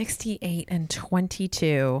now. 68 and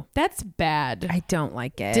 22. That's bad. I don't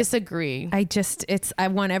like it. Disagree. I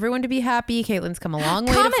want everyone to be happy. Caitlin's come a long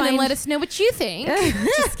way. Comment and let us know what you think.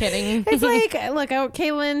 Just kidding. It's like, look,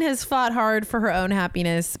 Caitlyn has fought hard for her own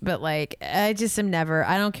happiness, but like, I just am never,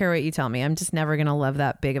 I don't care what you tell me. I'm just never going to love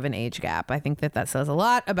that big of an age gap. I think that says a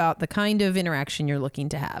lot about the kind of interaction you're looking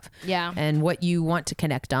to have. Yeah. And what you want to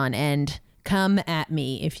connect on, and come at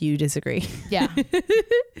me if you disagree. Yeah.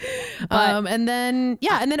 And then,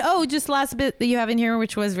 just last bit that you have in here,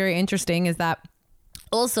 which was very interesting, is that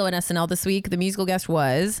also in SNL this week, the musical guest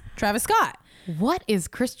was Travis Scott. What is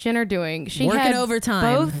Kris Jenner doing? She working had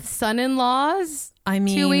overtime. Both son-in-laws. I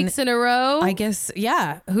mean, 2 weeks in a row. I guess.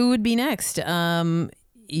 Yeah. Who would be next?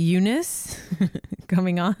 Eunice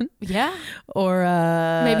coming on. Yeah. Or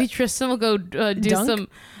maybe Tristan will go do Dunk? some.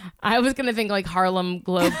 I was gonna think like Harlem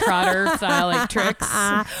Globetrotter style like tricks.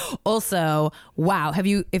 Also, wow. I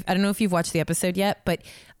don't know if you've watched the episode yet, but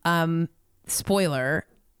spoiler: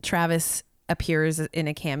 Travis appears in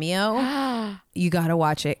a cameo. You gotta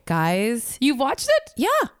watch it, guys. You watched it?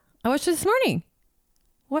 Yeah, I watched it this morning.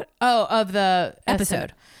 What? Oh, of the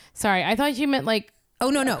episode. Sorry, I thought you meant like. Oh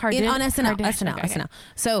no, on SNL. Okay.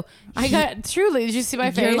 So I got truly. Did you see my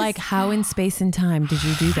face? You're like, how in space and time did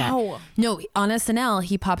you do that? How? No, on SNL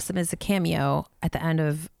he pops them as a cameo at the end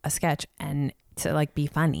of a sketch and to like be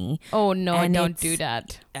funny. Oh no, and don't do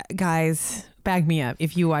that, guys. Bag me up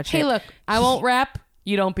if you watch it. Hey, look, I won't rap.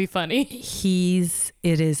 You don't be funny.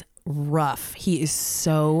 It is rough. He is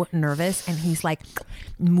so nervous and he's like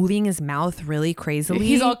moving his mouth really crazily.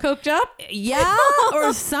 He's all coked up? Yeah,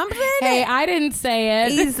 or something. Hey, I didn't say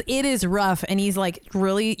it. It is rough and he's like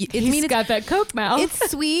really He's got that coke mouth.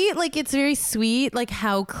 It's sweet, like it's very sweet, like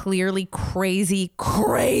how clearly crazy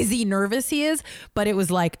nervous he is, but it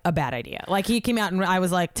was like a bad idea. Like he came out and I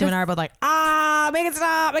was like, Tim and I are both like, make it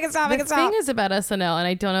stop. The thing is about SNL, and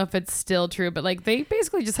I don't know if it's still true, but like they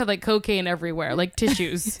basically just have like cocaine everywhere, like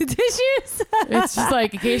tissues. It's just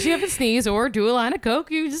like in case you have a sneeze or do a line of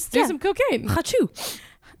coke, you just do some cocaine. Achoo.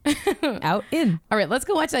 Out in. All right, let's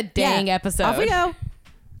go watch that dang episode. Off we go.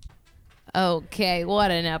 Okay,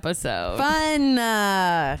 what an episode. Fun.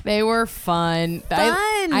 They were fun.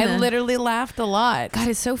 I literally laughed a lot. God,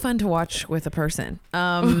 it's so fun to watch with a person.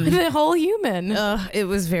 The whole human. It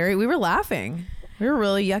was we were laughing. We were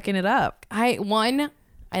really yucking it up. I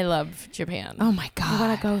love Japan. Oh my God. I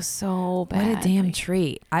want to go so bad. What a damn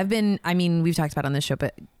treat. We've talked about it on this show,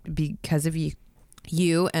 but because of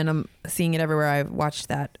you and I'm seeing it everywhere. I've watched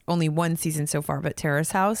that only one season so far, but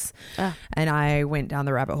Terrace House. And I went down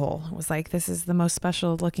the rabbit hole. I was like, this is the most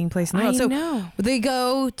special looking place in the world. So they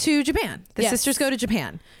go to Japan. The sisters go to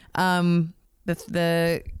Japan.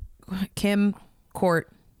 The Kim, Court,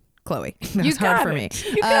 Chloe. That was hard for me.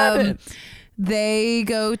 You got it. They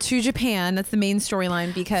go to Japan. That's the main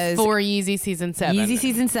storyline because for Yeezy season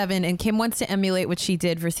 7. And Kim wants to emulate what she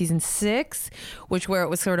did for season 6, where it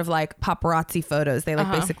was sort of like paparazzi photos. They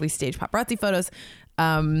basically stage paparazzi photos.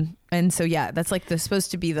 And so that's like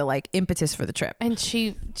supposed to be the like impetus for the trip. And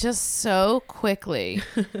she just so quickly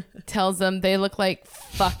tells them they look like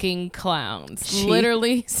fucking clowns. She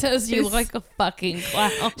literally says you look like a fucking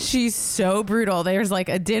clown. She's so brutal. There's like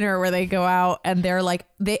a dinner where they go out and they're like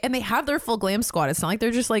they have their full glam squad. It's not like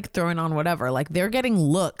they're just like throwing on whatever. Like they're getting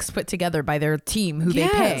looks put together by their team who they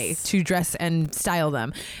pay to dress and style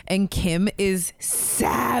them. And Kim is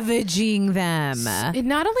savaging them.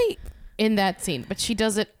 Not only in that scene, but she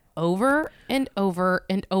does it over and over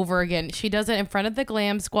and over again. She does it in front of the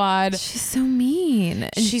glam squad. She's so mean.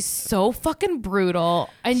 And she's so fucking brutal.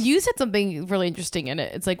 And you said something really interesting in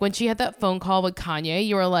it. It's like when she had that phone call with Kanye,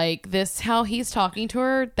 you were like, this how he's talking to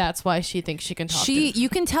her. That's why she thinks she can talk to him. You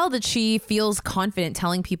can tell that she feels confident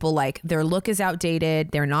telling people like their look is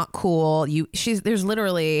outdated. They're not cool. There's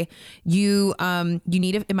literally you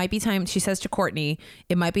need it might be time. She says to Courtney,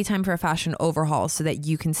 it might be time for a fashion overhaul so that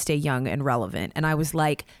you can stay young and relevant. And I was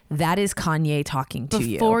like, that is Kanye talking to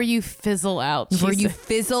you. Before you fizzle out. Before you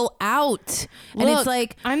fizzle out. And look, it's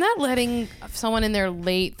like, I'm not letting someone in their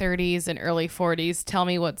late 30s and early 40s tell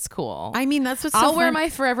me what's cool. I mean, that's what's I'll wear my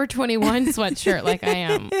Forever 21 sweatshirt like I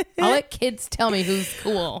am. I'll let kids tell me who's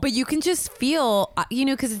cool. But you can just feel,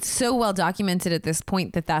 because it's so well documented at this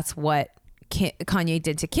point that that's what Kanye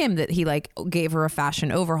did to Kim, that he like gave her a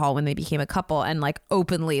fashion overhaul when they became a couple and like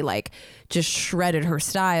openly like just shredded her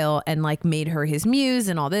style and like made her his muse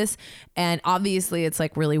and all this. And obviously it's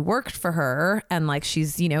like really worked for her, and like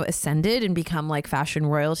she's, you know, ascended and become like fashion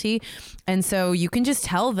royalty. And so you can just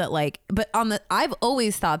tell that like, but I've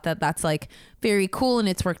always thought that that's like very cool and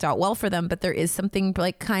it's worked out well for them, but there is something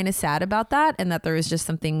like kind of sad about that, and that there is just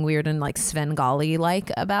something weird and like Svengali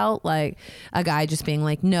like about like a guy just being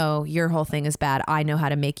like, no, your whole thing is bad, I know how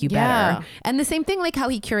to make you better. And the same thing like how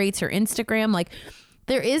he curates her Instagram, like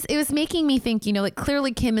it was making me think, you know, like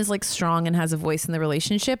clearly Kim is like strong and has a voice in the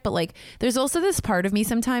relationship, but like there's also this part of me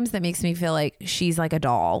sometimes that makes me feel like she's like a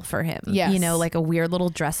doll for him. You know, like a weird little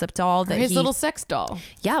dress up doll, that his little sex doll.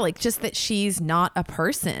 Yeah, like just that she's not a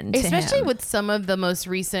person, especially with some of the most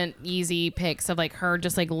recent Yeezy pics of like her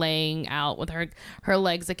just like laying out with her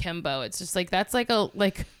legs akimbo. It's just like that's like a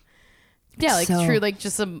like. Yeah, like so, true, like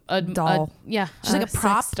just a doll. She's like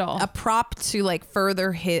a prop to like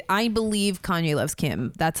further hit. I believe Kanye loves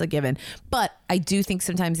Kim. That's a given. But I do think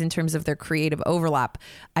sometimes in terms of their creative overlap,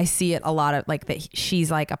 I see it a lot of like that she's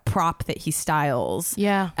like a prop that he styles.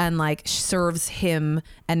 Yeah. And like serves him.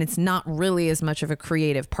 And it's not really as much of a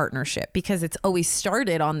creative partnership, because it's always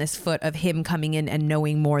started on this foot of him coming in and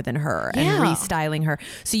knowing more than her and restyling her.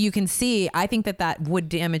 So you can see, I think that would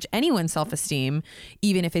damage anyone's self-esteem,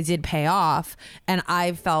 even if it did pay off. And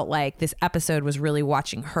I felt like this episode was really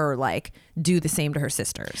watching her like do the same to her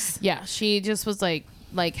sisters. Yeah, she just was like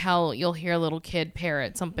how you'll hear a little kid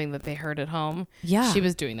parrot something that they heard at home. Yeah, she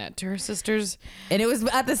was doing that to her sisters. And it was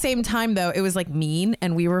at the same time though, it was like mean,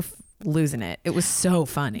 and we were losing it. It was so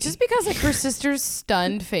funny. Just because like her sisters'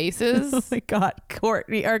 stunned faces. Oh my God,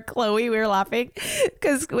 Courtney or Chloe, we were laughing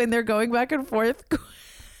because when they're going back and forth.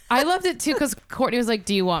 I loved it too, because Courtney was like,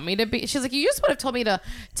 do you want me to be, she's like, you just would have told me to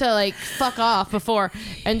like fuck off before.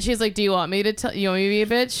 And she's like, do you want me to tell, you want me to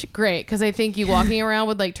be a bitch? Great. Because I think you walking around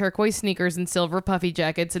with like turquoise sneakers and silver puffy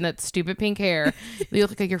jackets and that stupid pink hair, you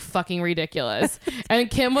look like you're fucking ridiculous.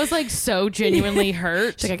 And Kim was like so genuinely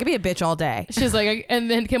hurt. She's like, I could be a bitch all day. She's like,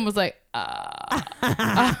 and then Kim was like,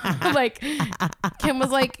 like Kim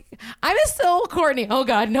was like, I'm still Courtney. Oh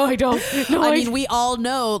God, no, I don't. No, I mean, we all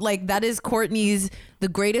know like that is Courtney's, the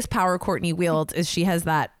greatest power Courtney wields is she has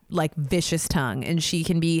that like vicious tongue, and she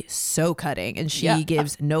can be so cutting, and she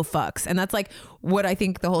gives no fucks. And that's like what I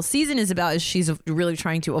think the whole season is about, is she's really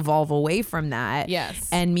trying to evolve away from that. Yes.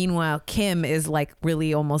 And meanwhile, Kim is like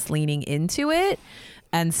really almost leaning into it.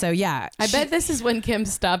 And so, yeah. I bet this is when Kim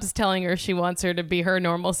stops telling her she wants her to be her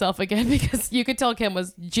normal self again, because you could tell Kim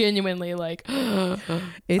was genuinely like,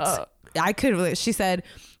 she said,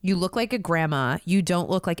 you look like a grandma. You don't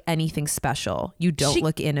look like anything special. You don't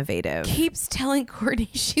look innovative. Keeps telling Courtney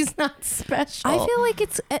she's not special. I feel like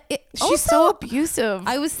she's also so abusive.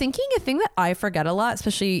 I was thinking a thing that I forget a lot,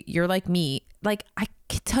 especially you're like me. Like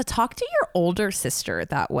to talk to your older sister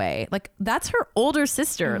that way, like that's her older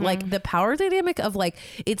sister. Mm-hmm. Like the power dynamic of like,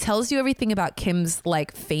 it tells you everything about Kim's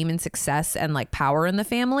like fame and success and like power in the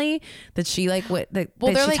family, that she like what that,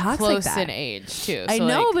 well, that they're she like close like in age too. So I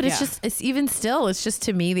know, like, but it's just, it's even still, it's just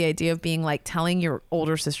to me the idea of being like telling your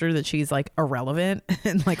older sister that she's like irrelevant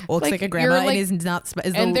and like looks like a grandma and is not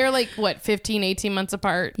and they're like what 15 18 months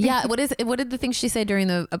apart. Yeah. What did the thing she say during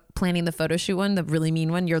the planning the photo shoot one, the really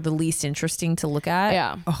mean one, you're the least interesting to look at. Yeah.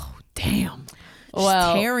 Oh damn.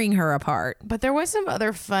 Well, tearing her apart. But there was some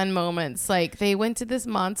other fun moments. Like they went to this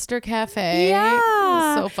monster cafe. Yeah, it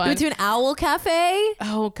was so fun. We went to an owl cafe.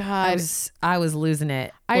 Oh God, I was losing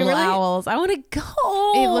it. Owls. I want to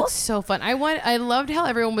go. It looks so fun. I loved how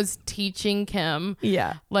everyone was teaching Kim.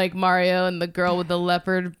 Yeah, like Mario and the girl with the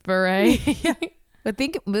leopard beret. I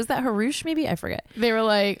think, was that Harush maybe? I forget. They were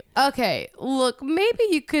like, okay, look, maybe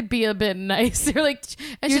you could be a bit nicer. Like,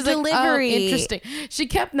 and she's delivery. Like, oh, interesting. She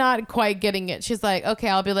kept not quite getting it. She's like, okay,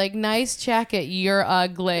 I'll be like, nice jacket, you're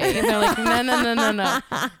ugly. And they're like, no.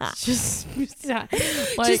 Just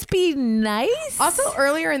be nice. Also,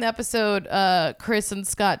 earlier in the episode, Chris and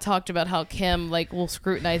Scott talked about how Kim like will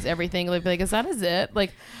scrutinize everything. Like, is that it?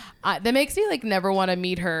 Like, that makes me like never want to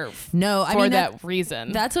meet her. No, I mean that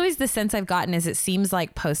reason. That's always the sense I've gotten, is it seems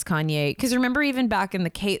like post Kanye, because remember even back in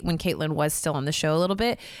when Caitlyn was still on the show a little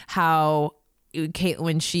bit, how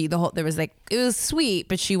when there was like, it was sweet,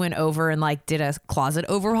 but she went over and like did a closet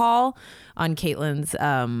overhaul on Caitlyn's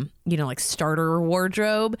like starter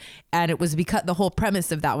wardrobe, and it was because the whole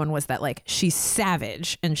premise of that one was that like she's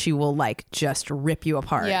savage and she will like just rip you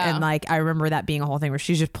apart. And like I remember that being a whole thing where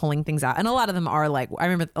she's just pulling things out, and a lot of them are like, I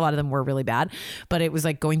remember a lot of them were really bad, but it was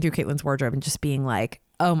like going through Caitlyn's wardrobe and just being like,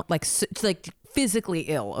 like physically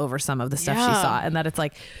ill over some of the stuff she saw, and that it's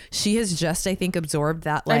like she has just, I think, absorbed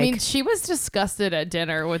that. Like, I mean, she was disgusted at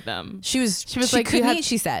dinner with them. She like, couldn't eat,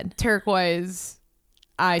 she said. Turquoise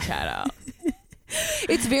eyeshadow.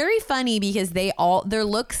 It's very funny because their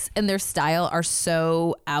looks and their style are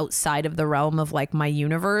so outside of the realm of like my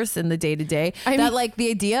universe and the day to day that like the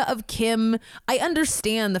idea of Kim, I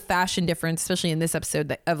understand the fashion difference, especially in this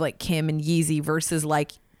episode of like Kim and Yeezy versus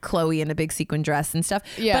like Chloe in a big sequin dress and stuff.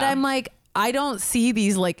 Yeah. But I'm like, I don't see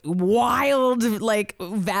these like wild like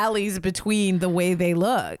valleys between the way they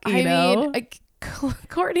look. You know?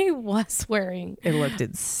 Courtney was wearing, it looked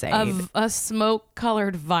insane, a smoke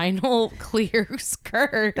colored vinyl clear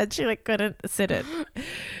skirt that she like couldn't sit in.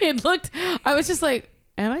 It looked, I was just like,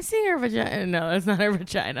 am I seeing her vagina? No, it's not her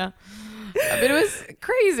vagina. But it was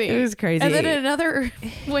crazy. It was crazy. And then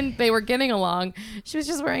when they were getting along, she was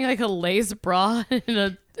just wearing like a lace bra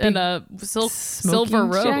and a silver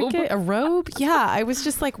robe. Jacket, a robe? Yeah. I was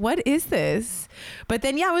just like, what is this? But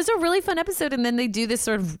then, yeah, it was a really fun episode. And then they do this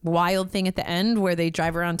sort of wild thing at the end where they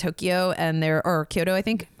drive around Tokyo or Kyoto, I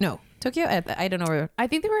think. No, Tokyo? I don't know where. I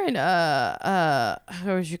think they were in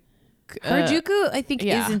Harajuku, I think,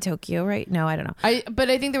 is in Tokyo, right? No, I don't know. But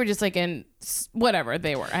I think they were just like in whatever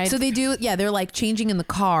they were. So they do, they're like changing in the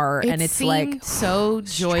car, and it's like so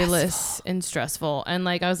joyless and stressful. And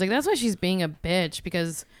like I was like, that's why she's being a bitch,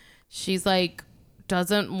 because she's like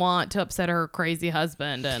doesn't want to upset her crazy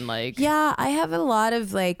husband. And like, yeah, I have a lot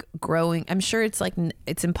of like growing. I'm sure it's like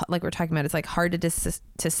like we're talking about. It's like hard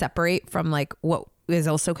to separate from like what is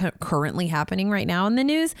also currently happening right now in the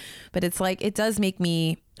news, but it's like it does make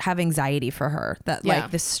me have anxiety for her, that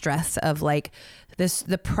like the stress of like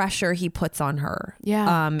the pressure he puts on her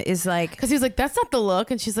is like, because he's like, that's not the look,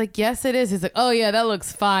 and she's like, yes it is. He's like, oh yeah, that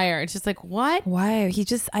looks fire, and she's like, what? Why?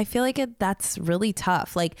 I feel like that's really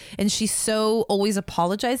tough. Like, and she's so always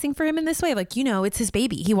apologizing for him in this way, like, you know, it's his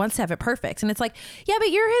baby, he wants to have it perfect, and it's like, yeah, but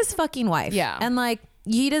you're his fucking wife, and like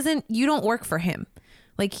you don't work for him.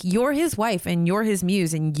 Like, you're his wife and you're his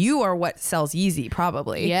muse, and you are what sells Yeezy,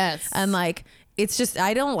 probably. Yes. And like, it's just,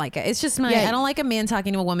 I don't like it. It's just I don't like a man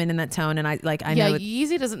talking to a woman in that tone. And I know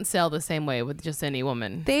Yeezy doesn't sell the same way with just any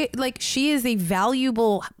woman. She is a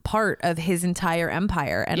valuable part of his entire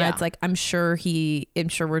empire. And it's like, I'm sure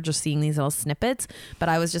we're just seeing these little snippets, but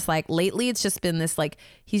I was just like, lately it's just been this, like,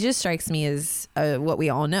 he just strikes me as what we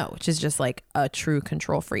all know, which is just like a true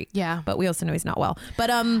control freak. Yeah. But we also know he's not well. But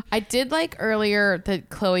I did like earlier that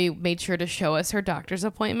Chloe made sure to show us her doctor's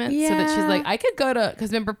appointment, so that she's like, I could go to,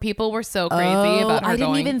 because remember, people were so crazy about her I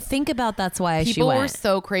didn't even think about that's why she went. People were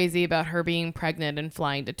so crazy about her being pregnant and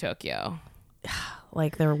flying to Tokyo.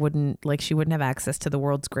 Like she wouldn't have access to the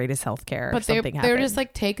world's greatest healthcare. But they were just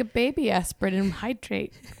like, take a baby aspirin and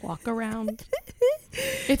hydrate, walk around.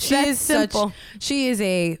 It's that simple. She is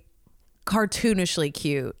a cartoonishly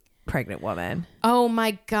cute pregnant woman. Oh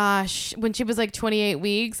my gosh. When she was like 28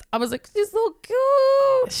 weeks, I was like, she's so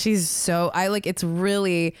cute. She's so, it's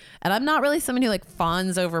really, and I'm not really someone who like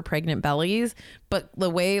fawns over pregnant bellies, but the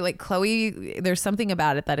way like Chloe, there's something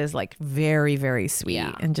about it that is like very, very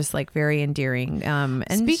sweet and just like very endearing. And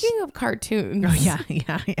speaking of cartoons. Oh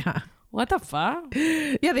yeah. What the fuck?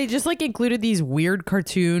 Yeah, they just like included these weird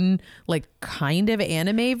cartoon, like kind of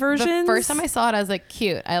anime versions. The first time I saw it, I was like,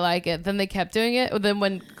 cute, I like it. Then they kept doing it. Then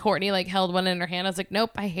when Courtney like held one in her hand, I was like,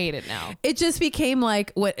 nope, I hate it now. It just became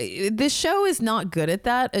like, what this show is not good at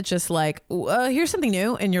that. It's just like, here's something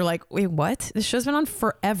new. And you're like, wait, what? This show's been on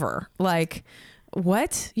forever. Like,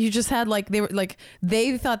 what? You just had like,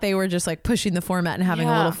 they thought they were just like pushing the format and having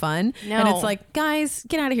a little fun. No. And it's like, guys,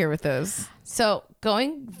 get out of here with those. So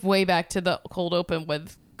going way back to the cold open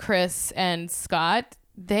with Chris and Scott,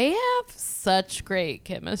 they have such great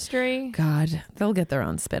chemistry. God, they'll get their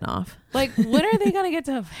own spinoff. Like, when are they going to get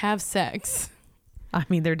to have sex? I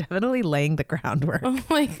mean, they're definitely laying the groundwork.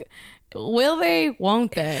 Like, will they?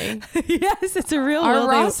 Won't they? Yes, it's a real. Are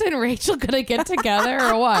Ross and Rachel going to get together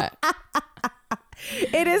or what?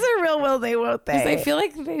 It is a real will they, won't they? Because I feel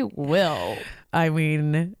like they will. I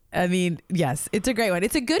mean, yes, it's a great one.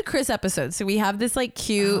 It's a good Chris episode. So we have this like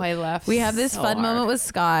cute, we have this fun moment with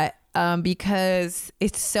Scott because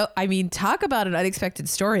it's so, talk about an unexpected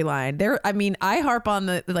storyline. I harp on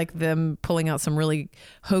them pulling out some really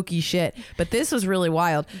hokey shit, but this was really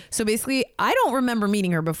wild. So basically, I don't remember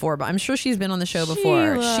meeting her before, but I'm sure she's been on the show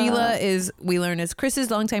before. Sheila we learn is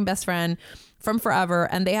Chris's longtime best friend from forever.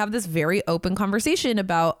 And they have this very open conversation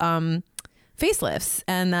about, facelifts,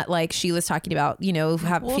 and that like Sheila's talking about,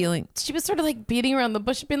 feeling, she was sort of like beating around the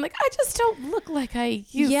bush, being like, I just don't look like I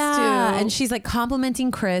used to. And she's like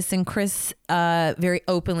complimenting Chris, and Chris very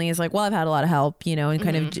openly is like, well, I've had a lot of help, and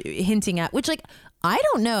kind of hinting at, which like I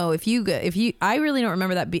don't know if you I really don't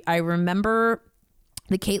remember that. I remember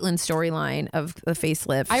the Caitlyn storyline of the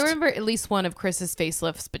facelift. I remember at least one of Chris's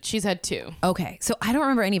facelifts, but she's had 2. Okay. So I don't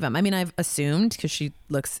remember any of them. I mean, I've assumed because she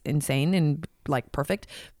looks insane and like perfect,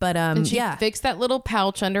 but and she fixed that little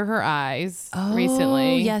pouch under her eyes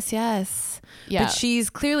recently. Yes. Yeah. But she's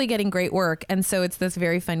clearly getting great work. And so it's this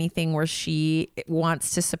very funny thing where she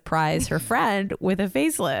wants to surprise her friend with a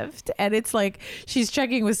facelift. And it's like, she's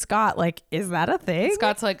checking with Scott, like, is that a thing?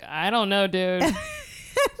 Scott's like, I don't know, dude.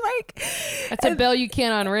 Like, that's a bell you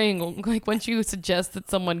can't unring. Like once you suggest that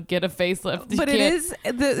someone get a facelift, but it is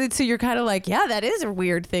so you're kind of like, yeah, that is a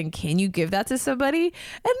weird thing. Can you give that to somebody? And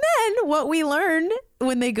then what we learn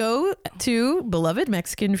when they go to beloved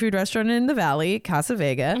Mexican food restaurant in the Valley, Casa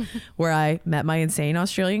Vega, where I met my insane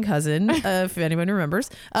Australian cousin, if anyone remembers,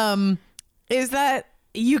 is that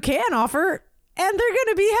you can offer. And they're going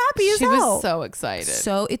to be happy as hell. She was so excited.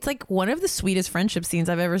 So it's like one of the sweetest friendship scenes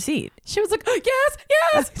I've ever seen. She was like,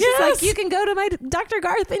 yes. She's like, you can go to my Dr.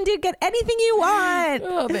 Garth and get anything you want.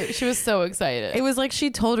 Oh, baby. She was so excited. It was like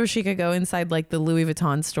she told her she could go inside like the Louis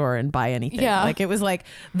Vuitton store and buy anything. Yeah. Like it was like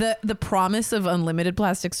the promise of unlimited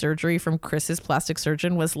plastic surgery from Chris's plastic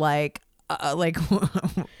surgeon was like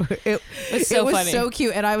it was funny. So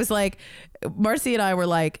cute. And I was like, Marcy and I were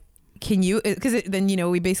like, can you, because then,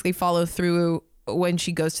 we basically follow through when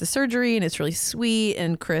she goes to surgery and it's really sweet,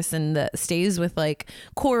 and Chris stays with like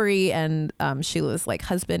Corey and Sheila's like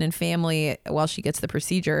husband and family while she gets the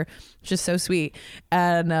procedure, which is so sweet.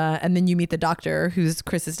 And then you meet the doctor who's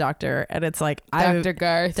Chris's doctor, and it's like Dr.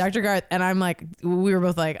 Garth. And I'm like, we were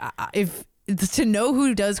both like, if to know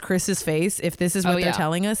who does Chris's face, if this is what they're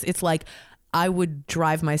telling us, it's like I would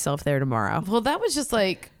drive myself there tomorrow. Well, that was just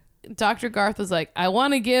like Dr. Garth was like, I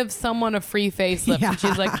want to give someone a free facelift. Yeah. And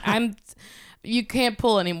she's like, you can't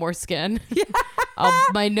pull any more skin. Yeah.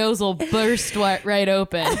 My nose will burst right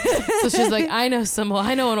open. So she's like, I know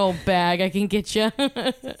an old bag I can get you.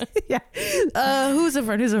 Yeah. Who's a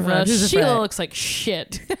friend? Sheila looks like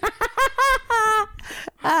shit.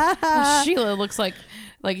 Sheila looks like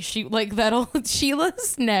that old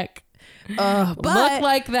Sheila's neck. But look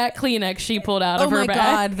like that Kleenex she pulled out of her bag. Oh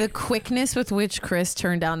my God, the quickness with which Chris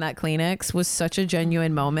turned down that Kleenex was such a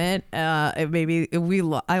genuine moment. I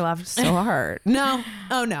laughed so hard. No.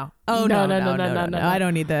 No. I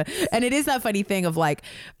don't need that. And it is that funny thing of like,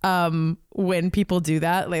 when people do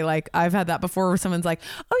that, I've had that before where someone's like,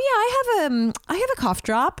 oh yeah, I have a cough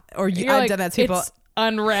drop, or I've done that to people.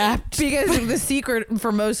 Unwrapped, because the secret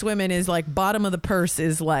for most women is like bottom of the purse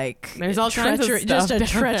is like there's all kinds of stuff, just a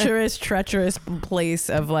treacherous place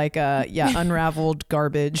of like unraveled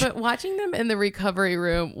garbage. But watching them in the recovery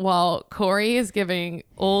room while Corey is giving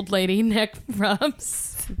old lady neck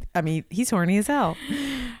rubs, I mean, he's horny as hell.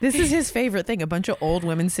 This is his favorite thing. A bunch of old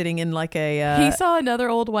women sitting in like a he saw another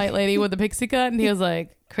old white lady with a pixie cut and he was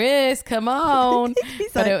like, Chris, come on.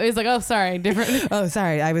 But it was like, oh, sorry, different. Oh,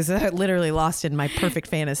 sorry. I was literally lost in my perfect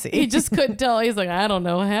fantasy. He just couldn't tell. He's like, I don't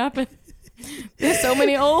know what happened. There's so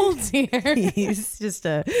many olds here. He's just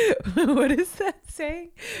what is that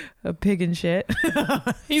saying? A pig in shit.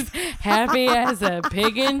 He's happy as a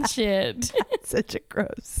pig in shit. Such a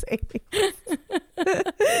gross saying.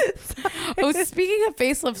 Oh, speaking of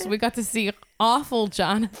facelifts, we got to see awful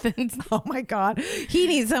Jonathan. Oh my God.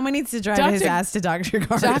 Someone needs to drive his ass to Dr.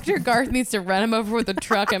 Garth. Dr. Garth needs to run him over with a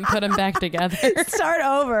truck and put him back together. Start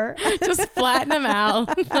over. Just flatten him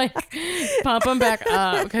out. Like pump him back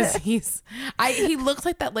up, because he looks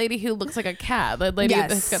like that lady who looks like a cat. That lady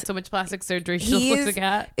that's got so much plastic surgery she looks like a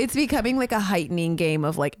cat. It's becoming like a heightening game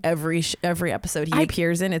of like every episode he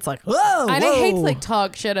appears in. It's like, whoa. And I hate to like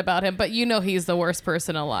talk shit about him, but he's the worst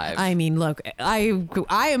person alive. I mean, look, I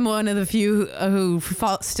am one of the few who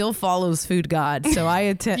still follows Food God, so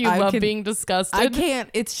I love being disgusted. I can't.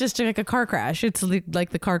 It's just like a car crash. It's like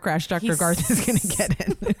the car crash Dr. Garth is gonna get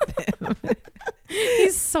in with him.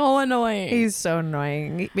 He's so annoying. He's so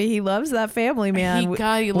annoying. He loves that family, man.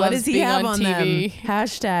 What does he have on TV? Them?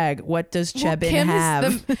 Hashtag, what does Chebin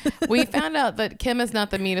have? We found out that Kim is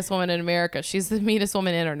not the meanest woman in America. She's the meanest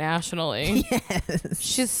woman internationally. Yes.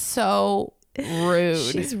 She's so rude.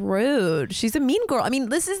 She's rude. She's a mean girl. I mean,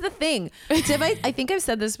 this is the thing. I think I've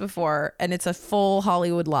said this before, and it's a full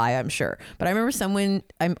Hollywood lie, I'm sure. But I remember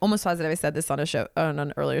I'm almost positive I said this on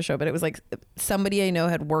an earlier show, but it was like somebody I know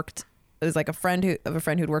had worked. It was like a friend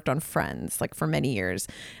who'd worked on Friends like for many years.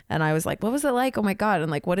 And I was like, what was it like? Oh my God.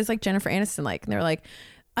 And like, what is like Jennifer Aniston like? And they're like,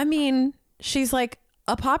 I mean, she's like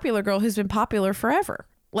a popular girl who's been popular forever.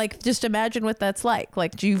 Like, just imagine what that's like.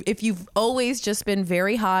 Like, if you've always just been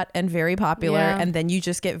very hot and very popular, and then you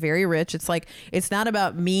just get very rich, it's like, it's not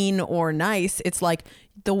about mean or nice. It's like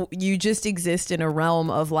you just exist in a realm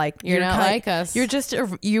of like, you're not like us.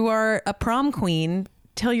 You are a prom queen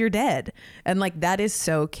till you're dead. And like, that is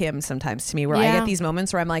so Kim sometimes to me, where I get these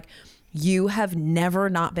moments where I'm like, you have never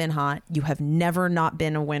not been hot. You have never not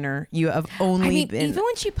been a winner. You have only been. Even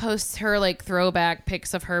when she posts her like throwback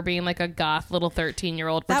pics of her being like a goth little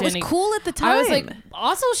 13-year-old, that was cool at the time. I was like,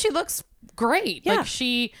 also she looks great. Yeah. Like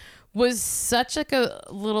she was such like a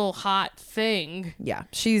little hot thing. Yeah,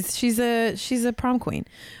 she's a prom queen.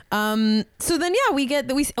 So then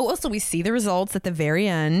we see the results at the very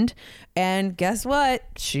end, and guess what?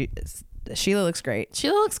 Sheila looks great. She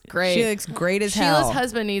looks great. She looks great as hell. Sheila's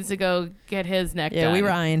husband needs to go get his neck done. Yeah, we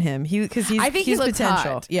were eyeing him. I think he's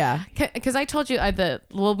potential. Hot. Yeah. Because I told you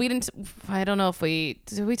we didn't. I don't know if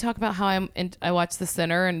did we talk about how I watched The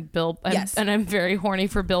Sinner and yes. and I'm very horny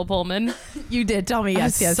for Bill Pullman. You did tell me.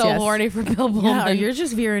 Yes. I'm so horny for Bill Pullman. Yeah, you're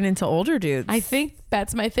just veering into older dudes. I think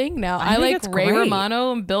that's my thing now. I like Ray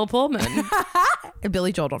Romano and Bill Pullman. And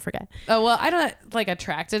Billy Joel, don't forget. Oh well, I'm not like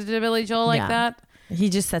attracted to Billy Joel like that. He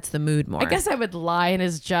just sets the mood more. I guess I would lie in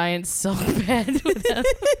his giant silk bed with him.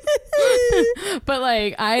 But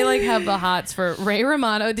like, I like have the hots for Ray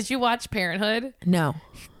Romano. Did you watch Parenthood? No.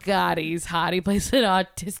 God, he's hot. He plays an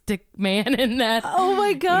autistic man in that. Oh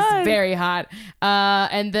my God. He's very hot.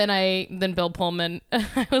 And then Bill Pullman.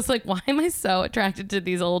 I was like, why am I so attracted to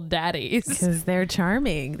these old daddies? Because they're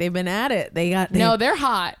charming. They've been at it. They're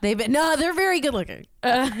hot. They're very good looking.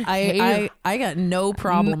 I got no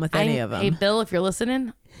problem with any of them. Hey, Bill, if you're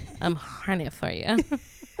listening, I'm horny for you.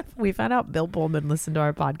 We found out Bill Pullman listened to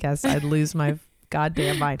our podcast, I'd lose my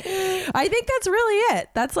goddamn mind. I think that's really it.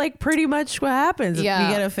 That's like pretty much what happens. Yeah.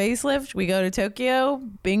 We get a facelift, we go to Tokyo,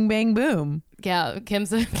 bing bang boom. Yeah,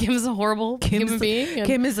 Kim's a horrible human being.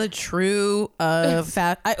 Kim is a true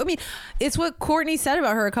fat. I mean, it's what Courtney said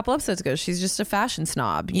about her a couple episodes ago. She's just a fashion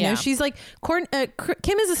snob. You know, she's like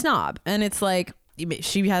Kim is a snob, and it's like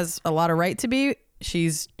she has a lot of right to be.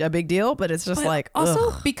 She's a big deal, but it's just like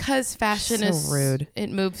also because fashion so is rude.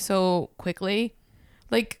 It moves so quickly,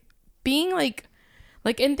 like being like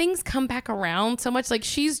and things come back around so much. Like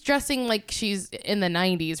she's dressing like she's in the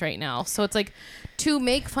 90s right now, so it's like to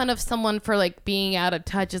make fun of someone for like being out of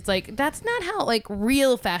touch. It's like that's not how like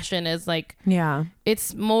real fashion is. Like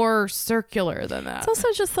it's more circular than that. It's also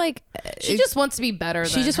just like she just wants to be better.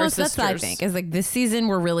 She just wants. That's what I think is like this season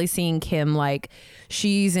we're really seeing Kim like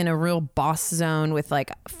she's in a real boss zone with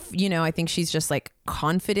like I think she's just like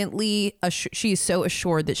confidently she's so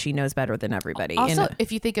assured that she knows better than everybody. Also,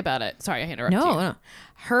 if you think about it, sorry I interrupted you. No.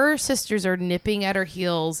 Her sisters are nipping at her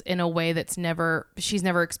heels in a way that's she's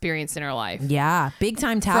never experienced in her life. Yeah, big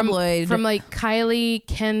time tabloid. From like Kylie,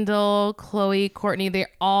 Kendall, Khloe, Courtney,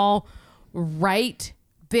 they're all right.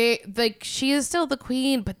 She is still the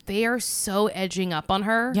queen, but they are so edging up on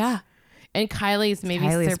her. Yeah. And Kylie's maybe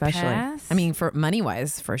surpassed. I mean, for money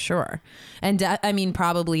wise, for sure. And I mean,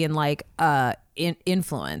 probably in like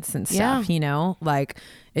influence and stuff, like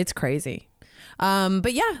it's crazy.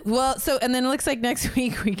 But yeah, well, so, and then it looks like next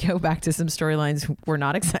week we go back to some storylines we're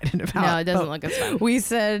not excited about. No, it doesn't look as fun. We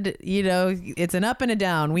said, it's an up and a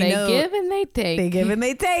down. They give and they take. They give and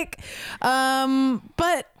they take.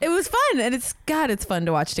 But it was fun, and it's fun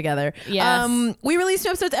to watch together. Yes. We release new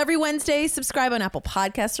episodes every Wednesday. Subscribe on Apple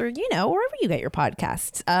Podcasts or, wherever you get your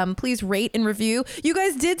podcasts. Please rate and review. You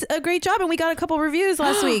guys did a great job, and we got a couple reviews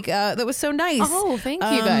last week. That was so nice. Oh, thank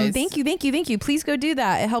you guys. Thank you. Please go do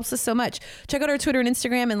that. It helps us so much. Check out our Twitter and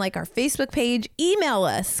Instagram and like our Facebook page. Email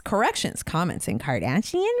us corrections, comments, and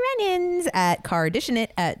Kardashian run-ins at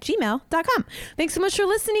kardashianit@gmail.com. Thanks so much for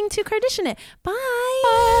listening to Kardashianit. Bye.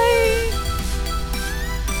 Bye.